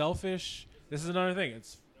a selfish. This is another thing.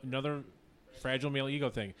 It's another fragile male ego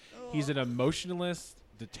thing. He's an emotionless,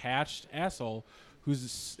 detached asshole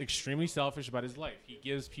who's extremely selfish about his life. He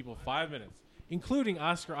gives people 5 minutes, including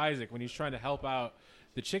Oscar Isaac when he's trying to help out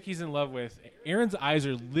the chick he's in love with. Aaron's eyes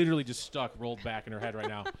are literally just stuck, rolled back in her head right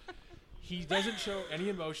now. He doesn't show any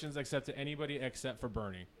emotions except to anybody except for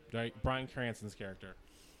Bernie, right? Bryan Cranston's character.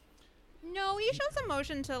 No, he shows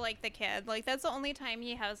emotion to like the kid. Like that's the only time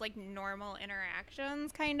he has like normal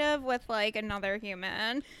interactions kind of with like another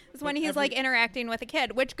human. Is when But he's like interacting with a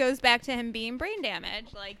kid, which goes back to him being brain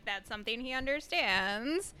damaged. Like that's something he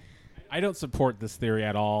understands. I don't support this theory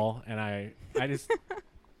at all, and I just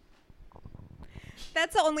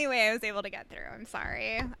That's the only way I was able to get through. I'm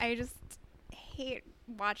sorry. I just hate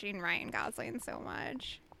watching Ryan Gosling so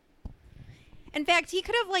much. In fact, he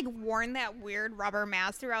could have like worn that weird rubber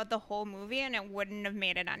mask throughout the whole movie and it wouldn't have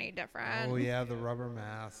made it any different. Oh yeah, the rubber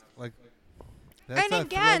mask. Like, that's And a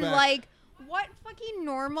again, throwback. like, what fucking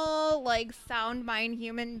normal, like, sound mind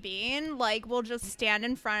human being, like, will just stand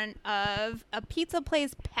in front of a pizza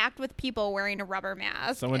place packed with people wearing a rubber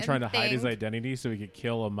mask? someone and trying to hide his think- identity so he could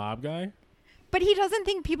kill a mob guy. But he doesn't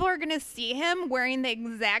think people are going to see him wearing the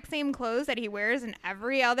exact same clothes that he wears in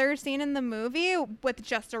every other scene in the movie with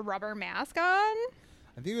just a rubber mask on?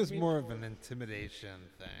 I think it was more of an intimidation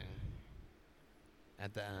thing.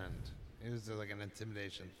 At the end, it was like an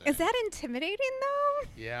intimidation thing. Is that intimidating, though?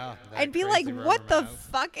 Yeah. that I'd be like, crazy rubber what the mask.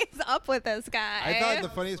 fuck is up with this guy? I thought the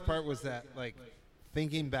funniest part was that, like,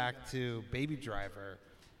 thinking back to Baby Driver,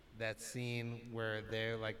 that scene where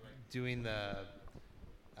they're like doing the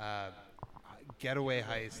getaway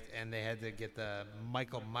heist, and they had to get the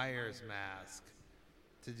Michael Myers mask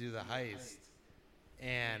to do the heist,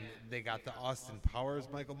 and they got the Austin Powers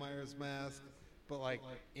Michael Myers mask, but like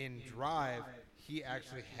in Drive, he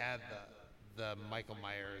actually had the Michael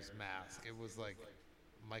Myers mask. It was like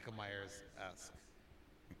Michael Myers-esque.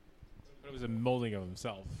 But it was a molding of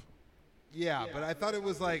himself. Yeah, but I thought it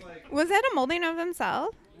was like, Was that a molding of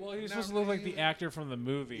himself? Well, he was supposed to look like the actor from the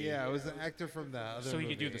movie. yeah, it was an actor from the other So he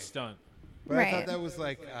could do movie. the stunt. But I Right. thought that was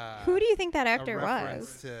like Who do you think that a actor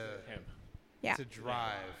reference was? to Him. Yeah. to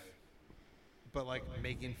Drive, but like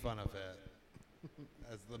making fun of it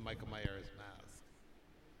as the Michael Myers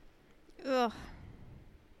mask. Ugh.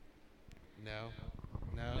 No.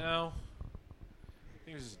 No. I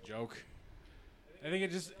think it was just a joke. I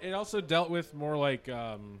think it also dealt with more like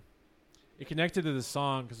it connected to the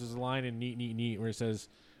song because there's a line in Neat Neat Neat where it says,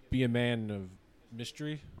 "Be a man of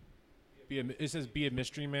mystery." It says, "Be a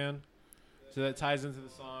mystery man." So that ties into the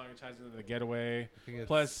song. It ties into the getaway. think it's-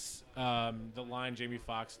 Plus, the line Jamie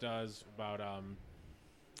Foxx does about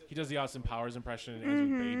he does the Austin Powers impression and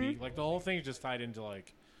ends with "Baby." Like the whole thing is just tied into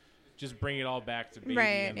like just bring it all back to "Baby." Right,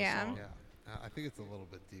 And the yeah. song. Yeah, I think it's a little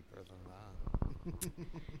bit deeper than that.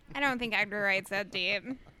 I don't think Edgar Wright's that deep,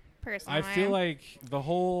 personally. I feel like the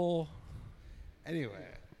whole Anyway,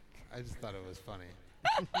 I just thought it was funny.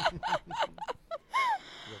 With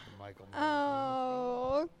the Michael Myers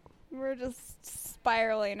Oh, we're just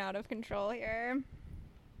spiraling out of control here.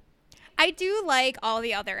 I do like all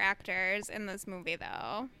the other actors in this movie,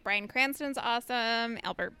 though. Bryan Cranston's awesome.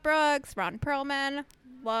 Albert Brooks, Ron Perlman.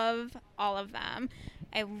 Love all of them.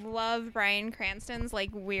 I love Bryan Cranston's, like,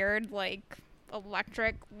 weird, like,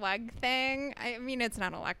 electric leg thing. I mean, it's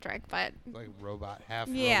not electric, but like robot, half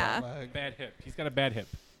Yeah. robot leg. bad hip. He's got a bad hip.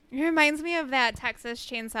 it reminds me of that Texas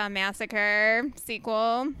Chainsaw Massacre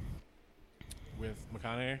sequel. With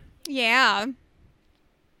McConaughey. Yeah.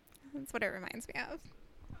 That's what it reminds me of.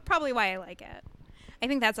 Probably why I like it. I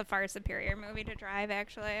think that's a far superior movie to Drive,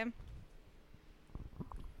 actually.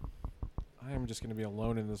 I am just going to be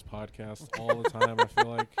alone in this podcast all the time, I feel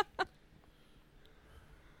like.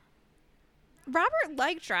 Robert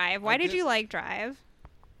liked Drive. Why I did did- you like Drive?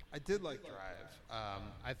 I did like Drive.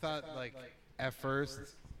 I thought like at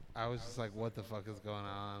first I was just like, what the fuck is going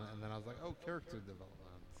on? And then I was like, oh, character development.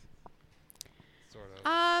 Sort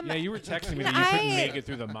of. Yeah, you were texting me that you couldn't make it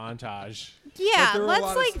through the montage. Yeah, But there were a let's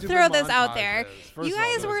lot of like stupid throw this out there. montages. First You of all,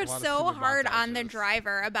 guys there was were a lot of so stupid hard on the montages.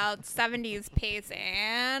 driver about 70s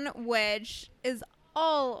pacing, which is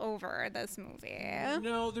all over this movie.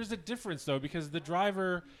 No, there's a difference, though, because the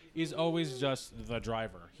driver is always just the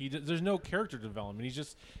driver. There's no character development. He's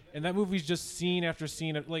just, and that movie's just scene after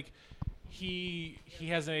scene of, like, he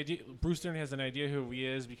has an idea. Bruce Dern has an idea who he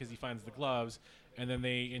is because he finds the gloves, and then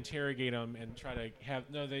they interrogate him and try to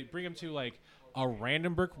they bring him to like a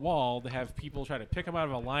random brick wall to have people try to pick him out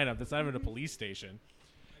of a lineup that's not even a police station,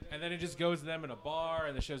 and then it just goes to them in a bar,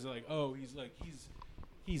 and the show's like, oh,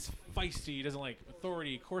 he's feisty. He doesn't like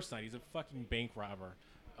authority. Of course not. He's a fucking bank robber,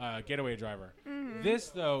 getaway driver. This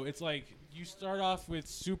though, it's like you start off with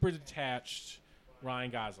super detached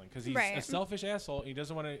Ryan Gosling because he's a Right. selfish asshole. And he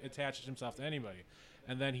doesn't want to attach himself to anybody,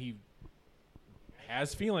 and then he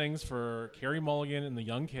has feelings for Carey Mulligan and the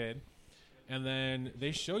young kid, and then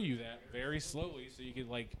they show you that very slowly, so you could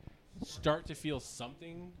like start to feel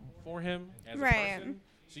something for him as Right. a person.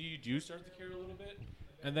 So you do start to care a little bit,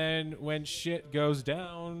 and then when shit goes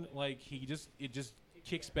down, like it just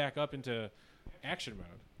kicks back up into action mode.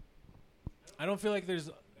 I don't feel like there's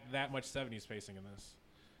that much 70s pacing in this.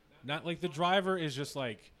 Not like the driver is just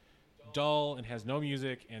like dull and has no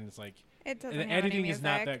music, and it's like It doesn't and the have any editing is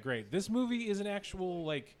not music. that great. This movie is an actual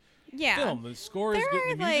like Yeah. film. The score is There good.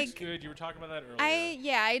 are, The music's like- good. You were talking about that earlier.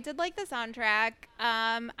 I did like the soundtrack.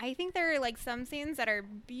 I think there are like some scenes that are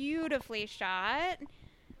beautifully shot,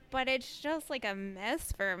 but it's just like a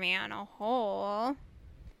miss for me on a whole.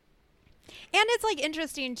 And it's like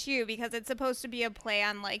interesting too because it's supposed to be a play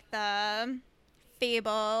on like the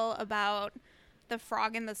fable about the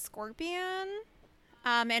frog and the scorpion.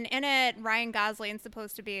 And in it, Ryan Gosling's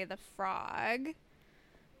supposed to be the frog,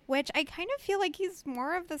 which I kind of feel like he's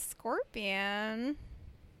more of the scorpion.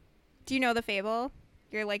 Do you know the fable?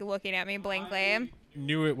 You're like looking at me blankly. I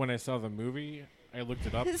knew it when I saw the movie. I looked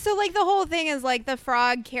it up. So like the whole thing is like the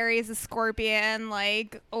frog carries a scorpion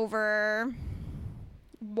like over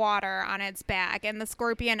water on its back, and the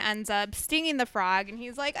scorpion ends up stinging the frog, and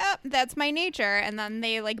he's like, oh, that's my nature, and then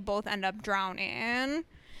they like both end up drowning.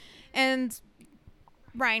 And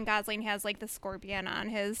Ryan Gosling has like the scorpion on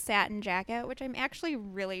his satin jacket, which I'm actually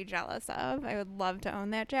really jealous of. I would love to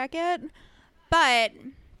own that jacket. But,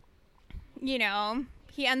 you know,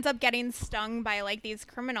 he ends up getting stung by like these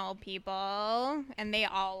criminal people and they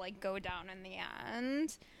all like go down in the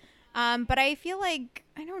end. But I feel like,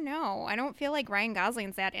 I don't know. I don't feel like Ryan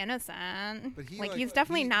Gosling's that innocent. But he, like, like, he's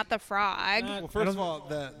definitely he- not the frog. Not- Well, first of all,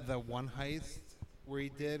 the one heist where he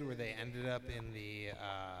did, where they ended up in the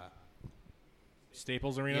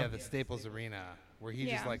Staples Arena. the Staples Arena, where he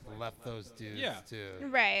just Yeah. like left those dudes Yeah. to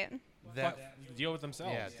Right. Fuck, that deal with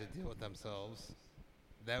themselves. yeah to deal with themselves.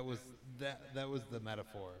 That was the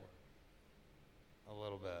metaphor. A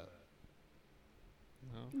little bit.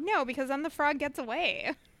 No? No, because then the frog gets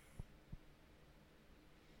away.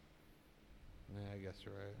 Yeah, I guess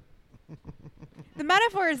you're right. The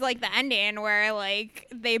metaphor is like the ending where like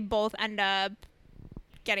they both end up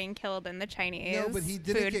getting killed in the Chinese No, but he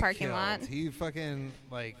didn't food get parking killed. lot. He fucking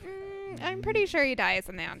like I'm pretty sure he dies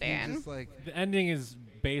in the he ending. just like The ending is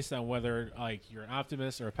based on whether like you're an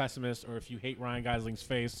optimist or a pessimist, or if you hate Ryan Gosling's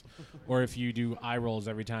face, or if you do eye rolls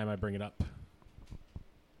every time I bring it up.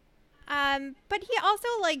 But he also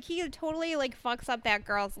like he totally like fucks up that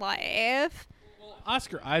girl's life.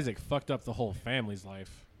 Oscar Isaac fucked up the whole family's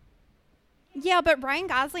life. Yeah, but Ryan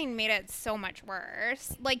Gosling made it so much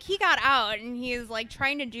worse. Like he got out and he's like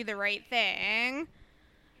trying to do the right thing.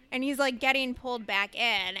 And he's like getting pulled back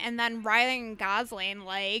in, and then Ryan Gosling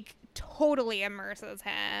like totally immerses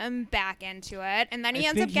him back into it, and then he I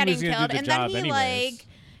ends up think he was getting gonna do killed, the and then job he anyways. like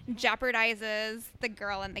jeopardizes the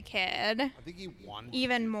girl and the kid I think he won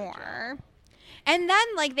even more. And then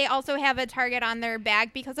like they also have a target on their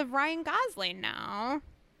back because of Ryan Gosling now.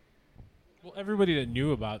 Well, everybody that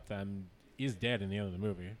knew about them is dead in the end of the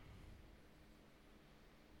movie.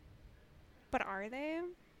 But are they?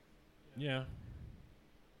 Yeah.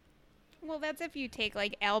 Well, that's if you take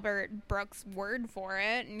like Albert Brooks' word for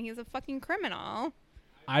it, and he's a fucking criminal.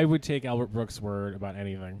 I would take Albert Brooks' word about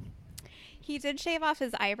anything. He did shave off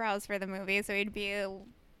his eyebrows for the movie, so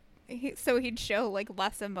he'd show like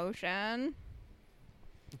less emotion.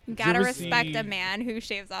 You gotta ever respect see- a man who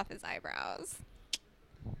shaves off his eyebrows.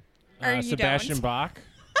 Or you Sebastian don't. Bach.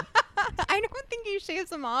 I don't think he shaves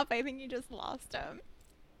them off. I think he just lost them.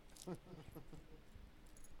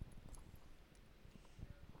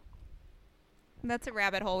 That's a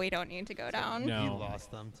rabbit hole we don't need to go down. No. He lost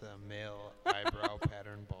them to male eyebrow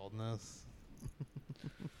pattern baldness.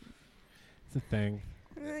 It's a thing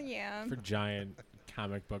Yeah. for giant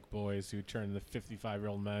comic book boys who turn into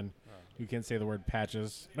 55-year-old men who can't say the word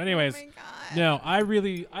patches. But anyways, Oh my God. no,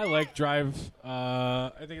 I like Drive.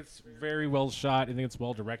 I think it's very well shot. I think it's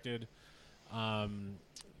well directed. God.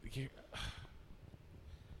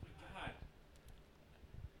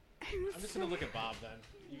 I'm just gonna look at Bob then.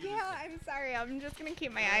 You can Yeah, I'm sorry. I'm just gonna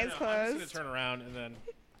keep my just- eyes no, I'm closed. just gonna turn around and then.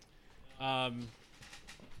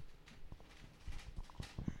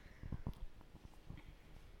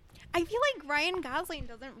 I feel like Ryan Gosling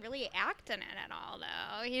doesn't really act in it at all,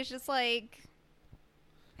 though. He's just like,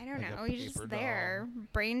 I don't Like a know. He's just paper there,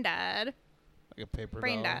 brain dead, Like a paper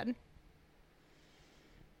brain doll. dead.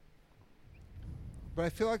 But I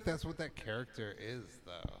feel like that's what that character is,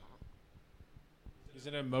 though. He's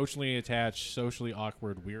an emotionally attached, socially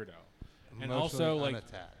awkward weirdo. And Emotionally also, like,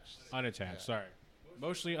 unattached. Unattached, Yeah. sorry.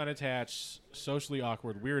 Emotionally unattached, socially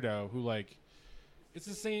awkward weirdo who, like, it's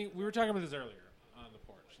the same. We were talking about this earlier on the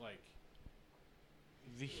porch. Like,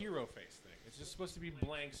 the hero face thing. It's just supposed to be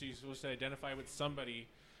blank, so you're supposed to identify with somebody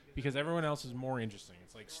because everyone else is more interesting.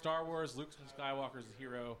 It's like Star Wars, Luke Skywalker's the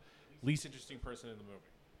hero, least interesting person in the movie.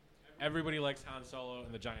 Everybody likes Han Solo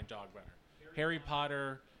and the giant dog better. Harry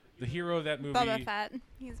Potter, the hero of that movie. Boba Fett.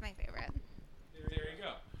 He's my favorite. There you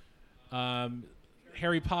go.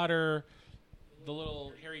 Harry Potter, the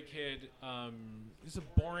little hairy kid, is a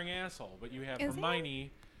boring asshole. But you have Is he?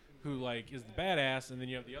 Hermione, who like is the badass, and then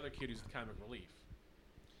you have the other kid who's the comic relief.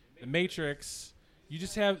 The Matrix, you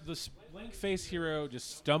just have this blank face hero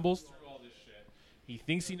just stumbles through all this shit. He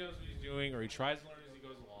thinks he knows what he's doing, or he tries to learn as he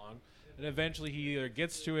goes along, and eventually he either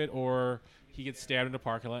gets to it or he gets stabbed in a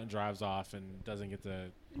parking lot and drives off and doesn't get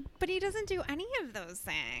to. But he doesn't do any of those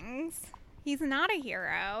things. He's not a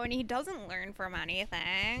hero, and he doesn't learn from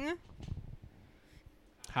anything.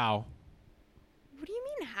 How? What do you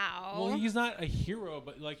mean, how? Well, he's not a hero,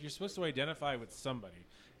 but like you're supposed to identify with somebody,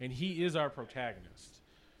 and he is our protagonist.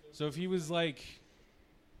 So if he was like,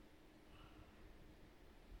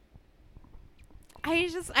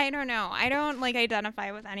 I don't know. I don't like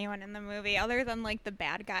identify with anyone in the movie other than like the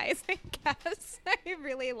bad guys, I guess. I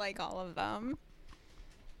really like all of them.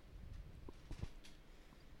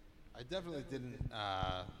 I definitely didn't.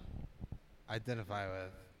 identify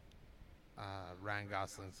with Ryan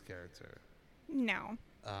Gosling's character. No.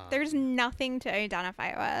 Um, There's nothing to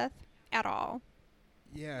identify with at all.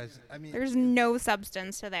 yeah, I mean, There's no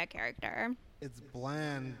substance to that character. it's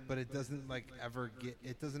bland, but it doesn't ever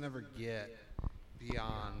get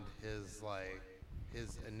beyond his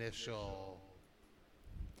initial.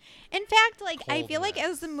 In fact, I feel like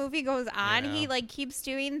as the Coldness. movie goes on, he Yeah. keeps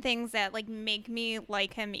doing things that make me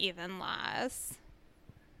like him even less.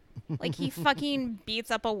 He fucking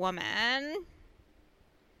beats up a woman.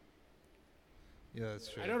 Yeah, that's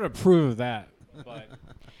true. I don't approve of that, but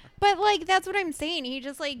But that's what I'm saying. He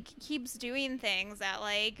just keeps doing things that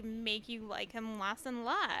make you like him less and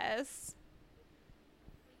less.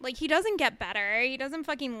 He doesn't get better. He doesn't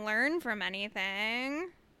fucking learn from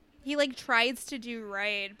anything. He tries to do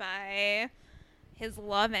right by his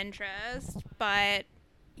love interest, but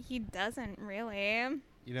he doesn't really.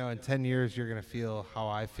 In 10 years, you're gonna feel how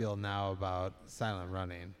I feel now about Silent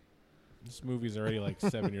Running. this movie's already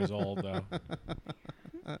 7 years old,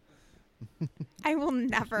 though. I will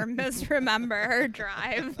never misremember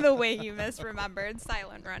Drive the way you misremembered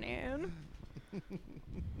Silent Running.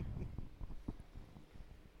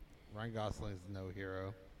 Ryan Gosling's no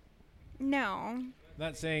hero. No. I'm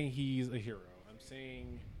not saying he's a hero. I'm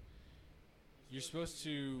saying you're supposed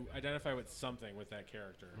to identify with something with that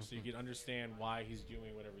character, so you can understand why he's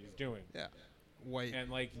doing whatever he's doing. Yeah, white And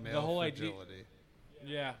male the whole idea, fragility.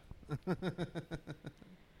 yeah. A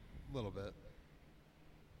little bit.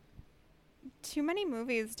 Too many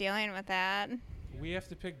movies dealing with that. We have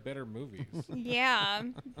to pick better movies. Yeah,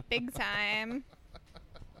 big time.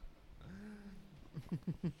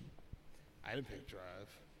 I didn't pick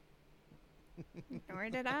Drive. Nor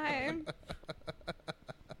did I.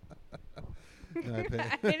 No, I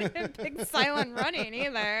picked- I didn't pick Silent Running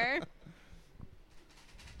either.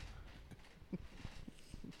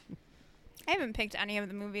 I haven't picked any of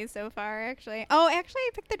the movies so far, actually. Oh, actually, I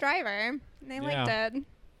picked The Driver. And I liked Yeah. it.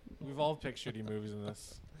 We've all picked shitty movies in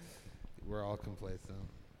this. We're all complacent.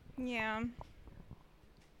 Yeah.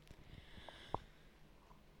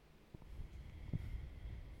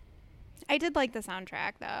 I did like the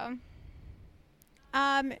soundtrack, though.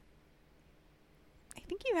 I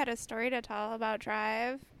think you had a story to tell about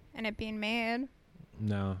Drive and it being made.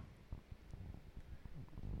 No.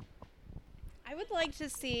 I would like to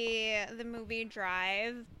see the movie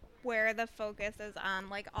Drive where the focus is on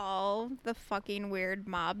all the fucking weird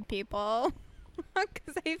mob people.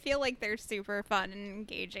 Because I feel like they're super fun and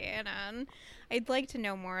engaging, and I'd like to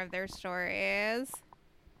know more of their stories.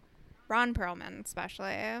 Ron Perlman, especially,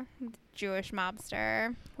 the Jewish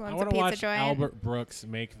mobster who I owns a want to pizza watch joint. Albert Brooks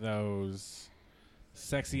make those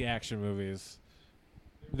sexy action movies.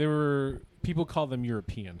 There were people call them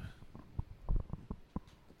European.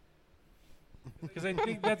 Because I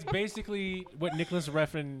think that's basically what Nicholas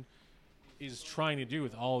Refn is trying to do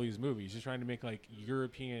with all these movies. He's trying to make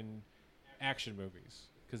European action movies.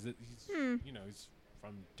 Because he's, he's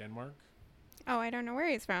from Denmark. Oh, I don't know where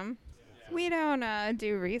he's from. We don't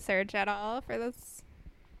do research at all for this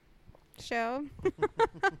show.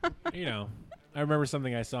 I remember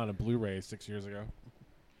something I saw on a Blu-ray 6 years ago.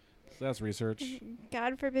 So that's research.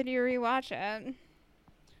 God forbid you rewatch it.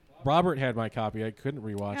 Robert had my copy. I couldn't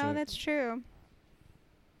rewatch Oh, it. that's true.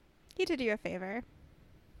 He did you a favor.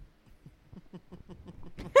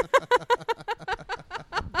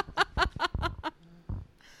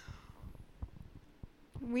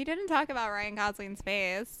 We didn't talk about Ryan Gosling's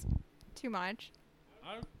face too much.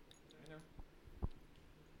 I know.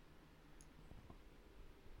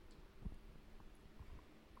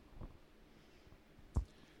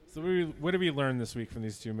 So what did we learn this week from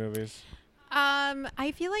these two movies?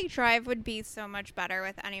 I feel like Drive would be so much better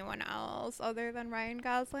with anyone else other than Ryan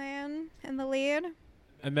Gosling in the lead.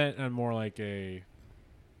 I meant on more like a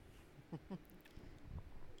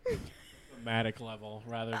thematic level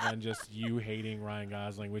rather than just you hating Ryan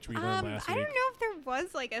Gosling, which we learned last I week. don't know if there was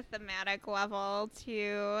a thematic level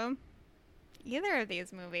to either of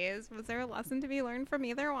these movies. Was there a lesson to be learned from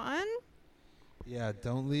either one? Yeah,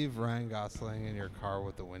 don't leave Ryan Gosling in your car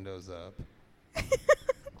with the windows up.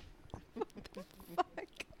 Fuck.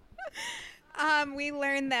 We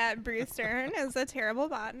learned that Bruce Stern is a terrible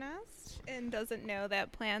botanist and doesn't know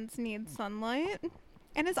that plants need sunlight.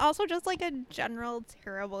 And is also just a general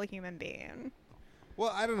terrible human being.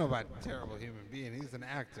 Well, I don't know about terrible human being. He's an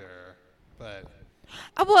actor, but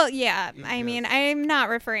Oh, well, yeah. He I mean, just- I'm not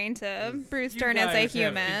referring to Bruce You Stern as a guys have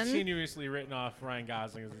human. continuously written off Ryan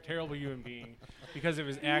Gosling as a terrible human being because of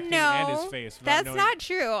his acting No, and his face. without that's knowing- not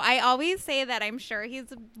true. I always say that I'm sure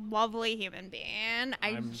he's a lovely human being. I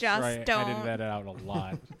I'm just sure I don't. edited that out a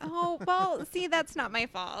lot. Oh, well, see, that's not my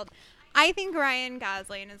fault. I think Ryan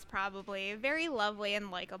Gosling is probably very lovely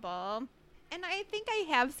and likable. And I think I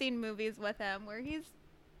have seen movies with him where he's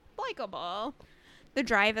likable. The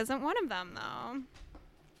Drive isn't one of them, though.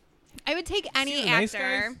 I would take any The Nice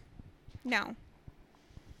actor. Guys? No,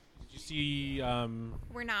 Did you see?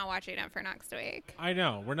 we're not watching it for next week. I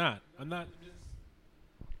know we're not. I'm not.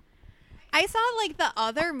 I saw like the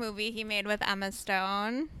other movie he made with Emma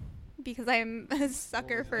Stone because I'm a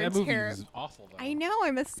sucker for That movie terror. was awful. Though. I know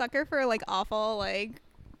I'm a sucker for like awful like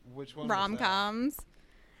Which one? was that? rom-coms.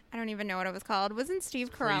 I don't even know what it was called. Wasn't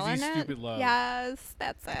Steve Carell Crazy in it? Stupid Love. Yes,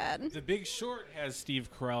 that's it. The Big Short has Steve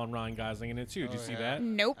Carell and Ryan Gosling in it too. Did you Oh, see yeah. that?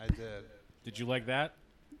 Nope. I did. Did you like that?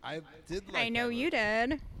 I did like I know that you movie.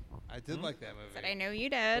 did. I did like that movie. But I know you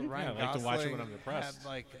did. But Ryan Yeah, I like to watch it when Gosling I'm depressed. had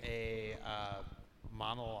like a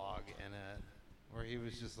monologue in it where he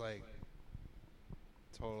was just like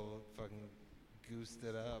total fucking goosed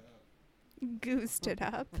it up. Goosed it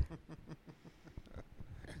up.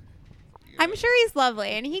 I'm sure he's lovely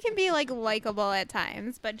and he can be like likable at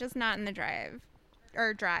times, but just not in the drive.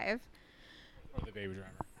 Or drive. Or the Baby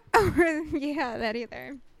Driver? Yeah, that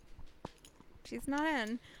either. She's not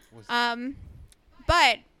in. Was-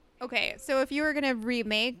 But okay, so if you were gonna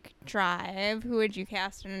remake Drive, who would you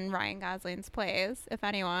cast in Ryan Gosling's place, if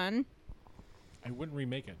anyone? I wouldn't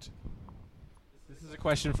remake it. This is a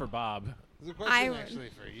question for Bob. There's a I question would- actually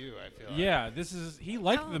for you, I feel like. Yeah, this is. He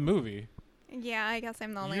liked Oh. the movie. Yeah, I guess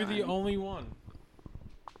I'm the only You're one. the only one.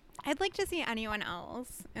 I'd like to see anyone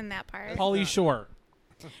else in that part. Pauly not- Shore,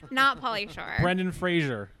 Not Pauly Shore. Brendan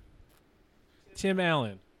Fraser, Tim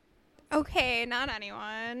Allen. Okay, not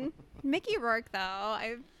anyone. Mickey Rourke, though.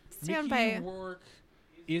 I stand Mickey by. Rourke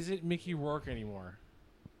isn't Mickey Rourke anymore.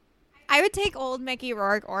 I would take old Mickey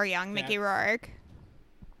Rourke or young Mickey That's- Rourke.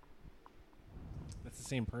 That's the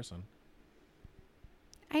same person.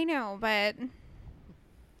 I know, but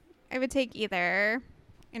I would take either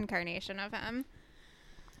incarnation of him.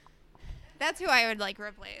 That's who I would like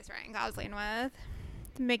replace Ryan Gosling with.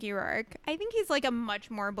 Mickey Rourke. I think he's like a much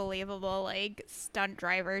more believable like stunt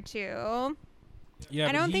driver too. Yeah, I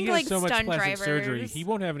but don't he think, has like, so much stunt plastic surgery. drivers- He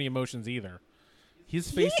won't have any emotions either.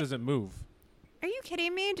 His face doesn't move. Are you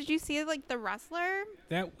kidding me? Did you see like The Wrestler?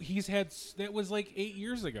 That that was like 8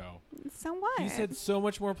 years ago. So what? He's had so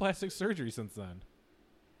much more plastic surgery since then.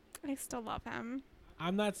 I still love him.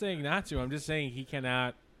 I'm not saying not to. I'm just saying he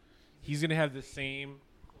cannot. He's gonna have the same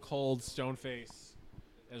cold stone face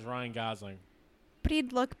as Ryan Gosling. But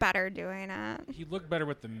he'd look better doing it. He looked better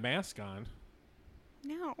with the mask on.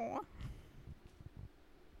 No.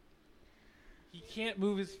 He can't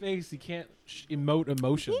move his face. He can't emote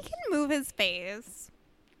emotions. He can move his face.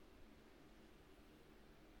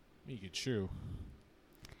 He could chew.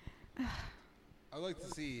 I'd like to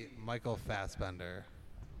see Michael Fassbender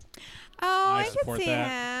Oh, I I, could support see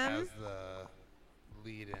that. him. as the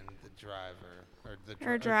lead in The Driver. Or the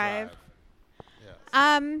Or Drive.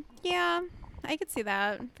 Yes. Yeah, I could see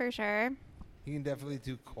that for sure. He can definitely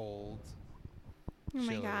do cold, Oh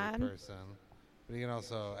my chilly god. person. But he can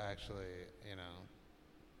also actually,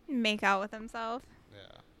 Make out with himself.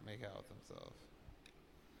 make out with himself.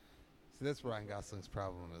 See, that's Ryan Gosling's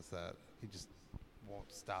problem is that he just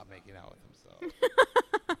won't stop making out with himself.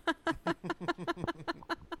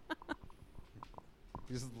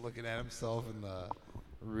 He's just looking at himself in the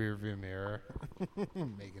rearview mirror,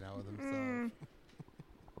 making out with himself. Mm.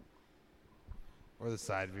 Or the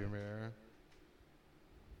side view mirror.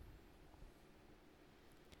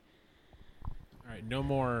 All right, no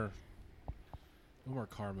more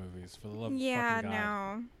car movies for the love Yeah, of fucking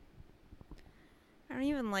God. no. I don't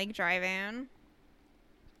even like driving.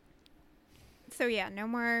 So yeah, no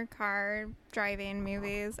more car driving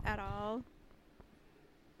movies at all.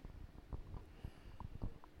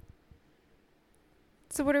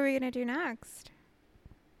 So what are we gonna do next?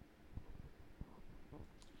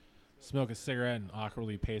 Smoke a cigarette and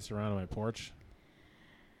awkwardly pace around on my porch.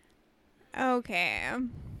 Okay.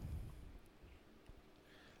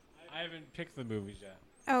 I haven't picked the movies yet.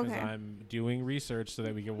 Because Okay. I'm doing research so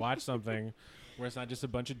that we can watch something where it's not just a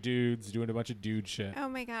bunch of dudes doing a bunch of dude shit. Oh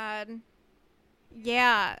my god.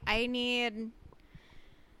 Yeah, I need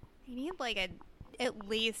like at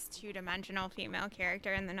least two-dimensional female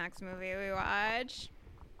character in the next movie we watch.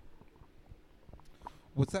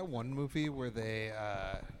 What's that one movie where they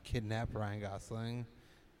kidnap Ryan Gosling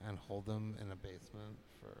and hold him in a basement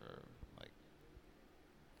for like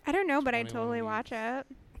I don't know, but I'd 21 totally watch weeks.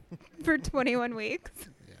 it for 21 weeks.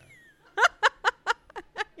 yeah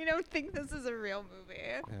You don't think this is a real movie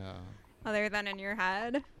yeah other than in your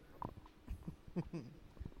head?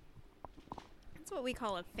 That's what we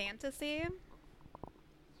call a fantasy.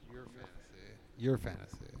 your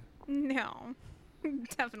fantasy No,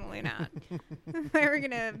 definitely not. If I were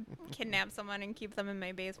going to kidnap someone and keep them in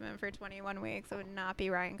my basement for 21 weeks, it would not be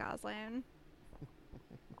Ryan Gosling.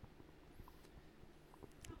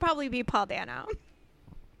 Probably be Paul Dano.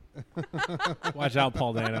 Watch out,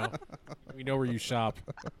 Paul Dano. We know where you shop.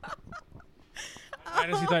 I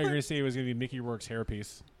honestly thought you were going to say it was going to be Mickey Rourke's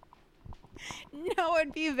hairpiece. No,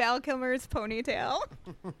 it'd be Val Kilmer's ponytail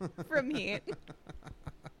from Heat.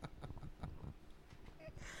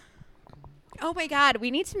 Oh my God,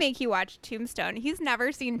 we need to make you watch Tombstone. He's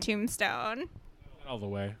never seen Tombstone. Not all the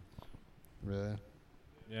way. Really?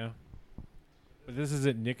 Yeah. But this is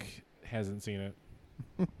it. Nick hasn't seen it.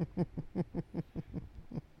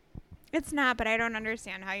 It's not, but I don't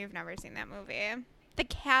understand how you've never seen that movie. The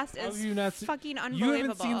cast How is have you not fucking You unbelievable.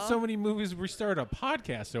 haven't seen so many movies. We started a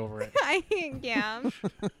podcast over it. Yeah.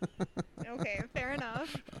 Okay, fair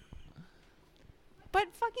enough.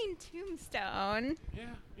 But fucking Tombstone. Yeah,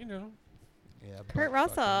 you know. Yeah. Kurt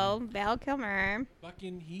Russell, Val Kilmer.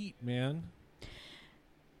 Fucking Heat, man.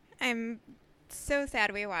 I'm so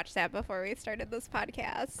sad we watched that before we started this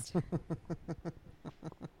podcast.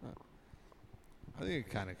 I think it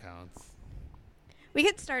kind of counts. We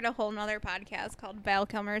could start a whole nother podcast called Val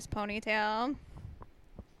Kilmer's Ponytail.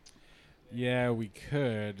 Yeah, we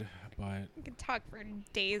could, but We could talk for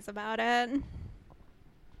days about it.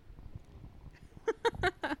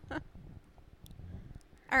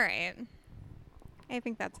 All right. I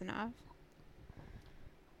think that's enough.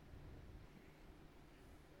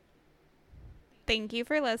 Thank you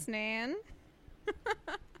for listening.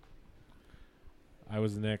 I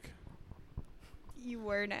was Nick. You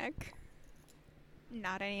were Nick.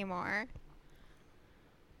 Not anymore.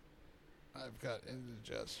 I've got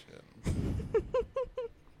indigestion.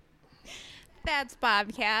 That's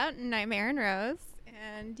Bobcat, and I'm Aaron Rose.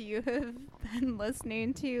 And you have been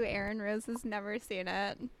listening to Aaron Rose's Never Seen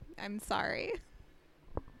It. I'm sorry.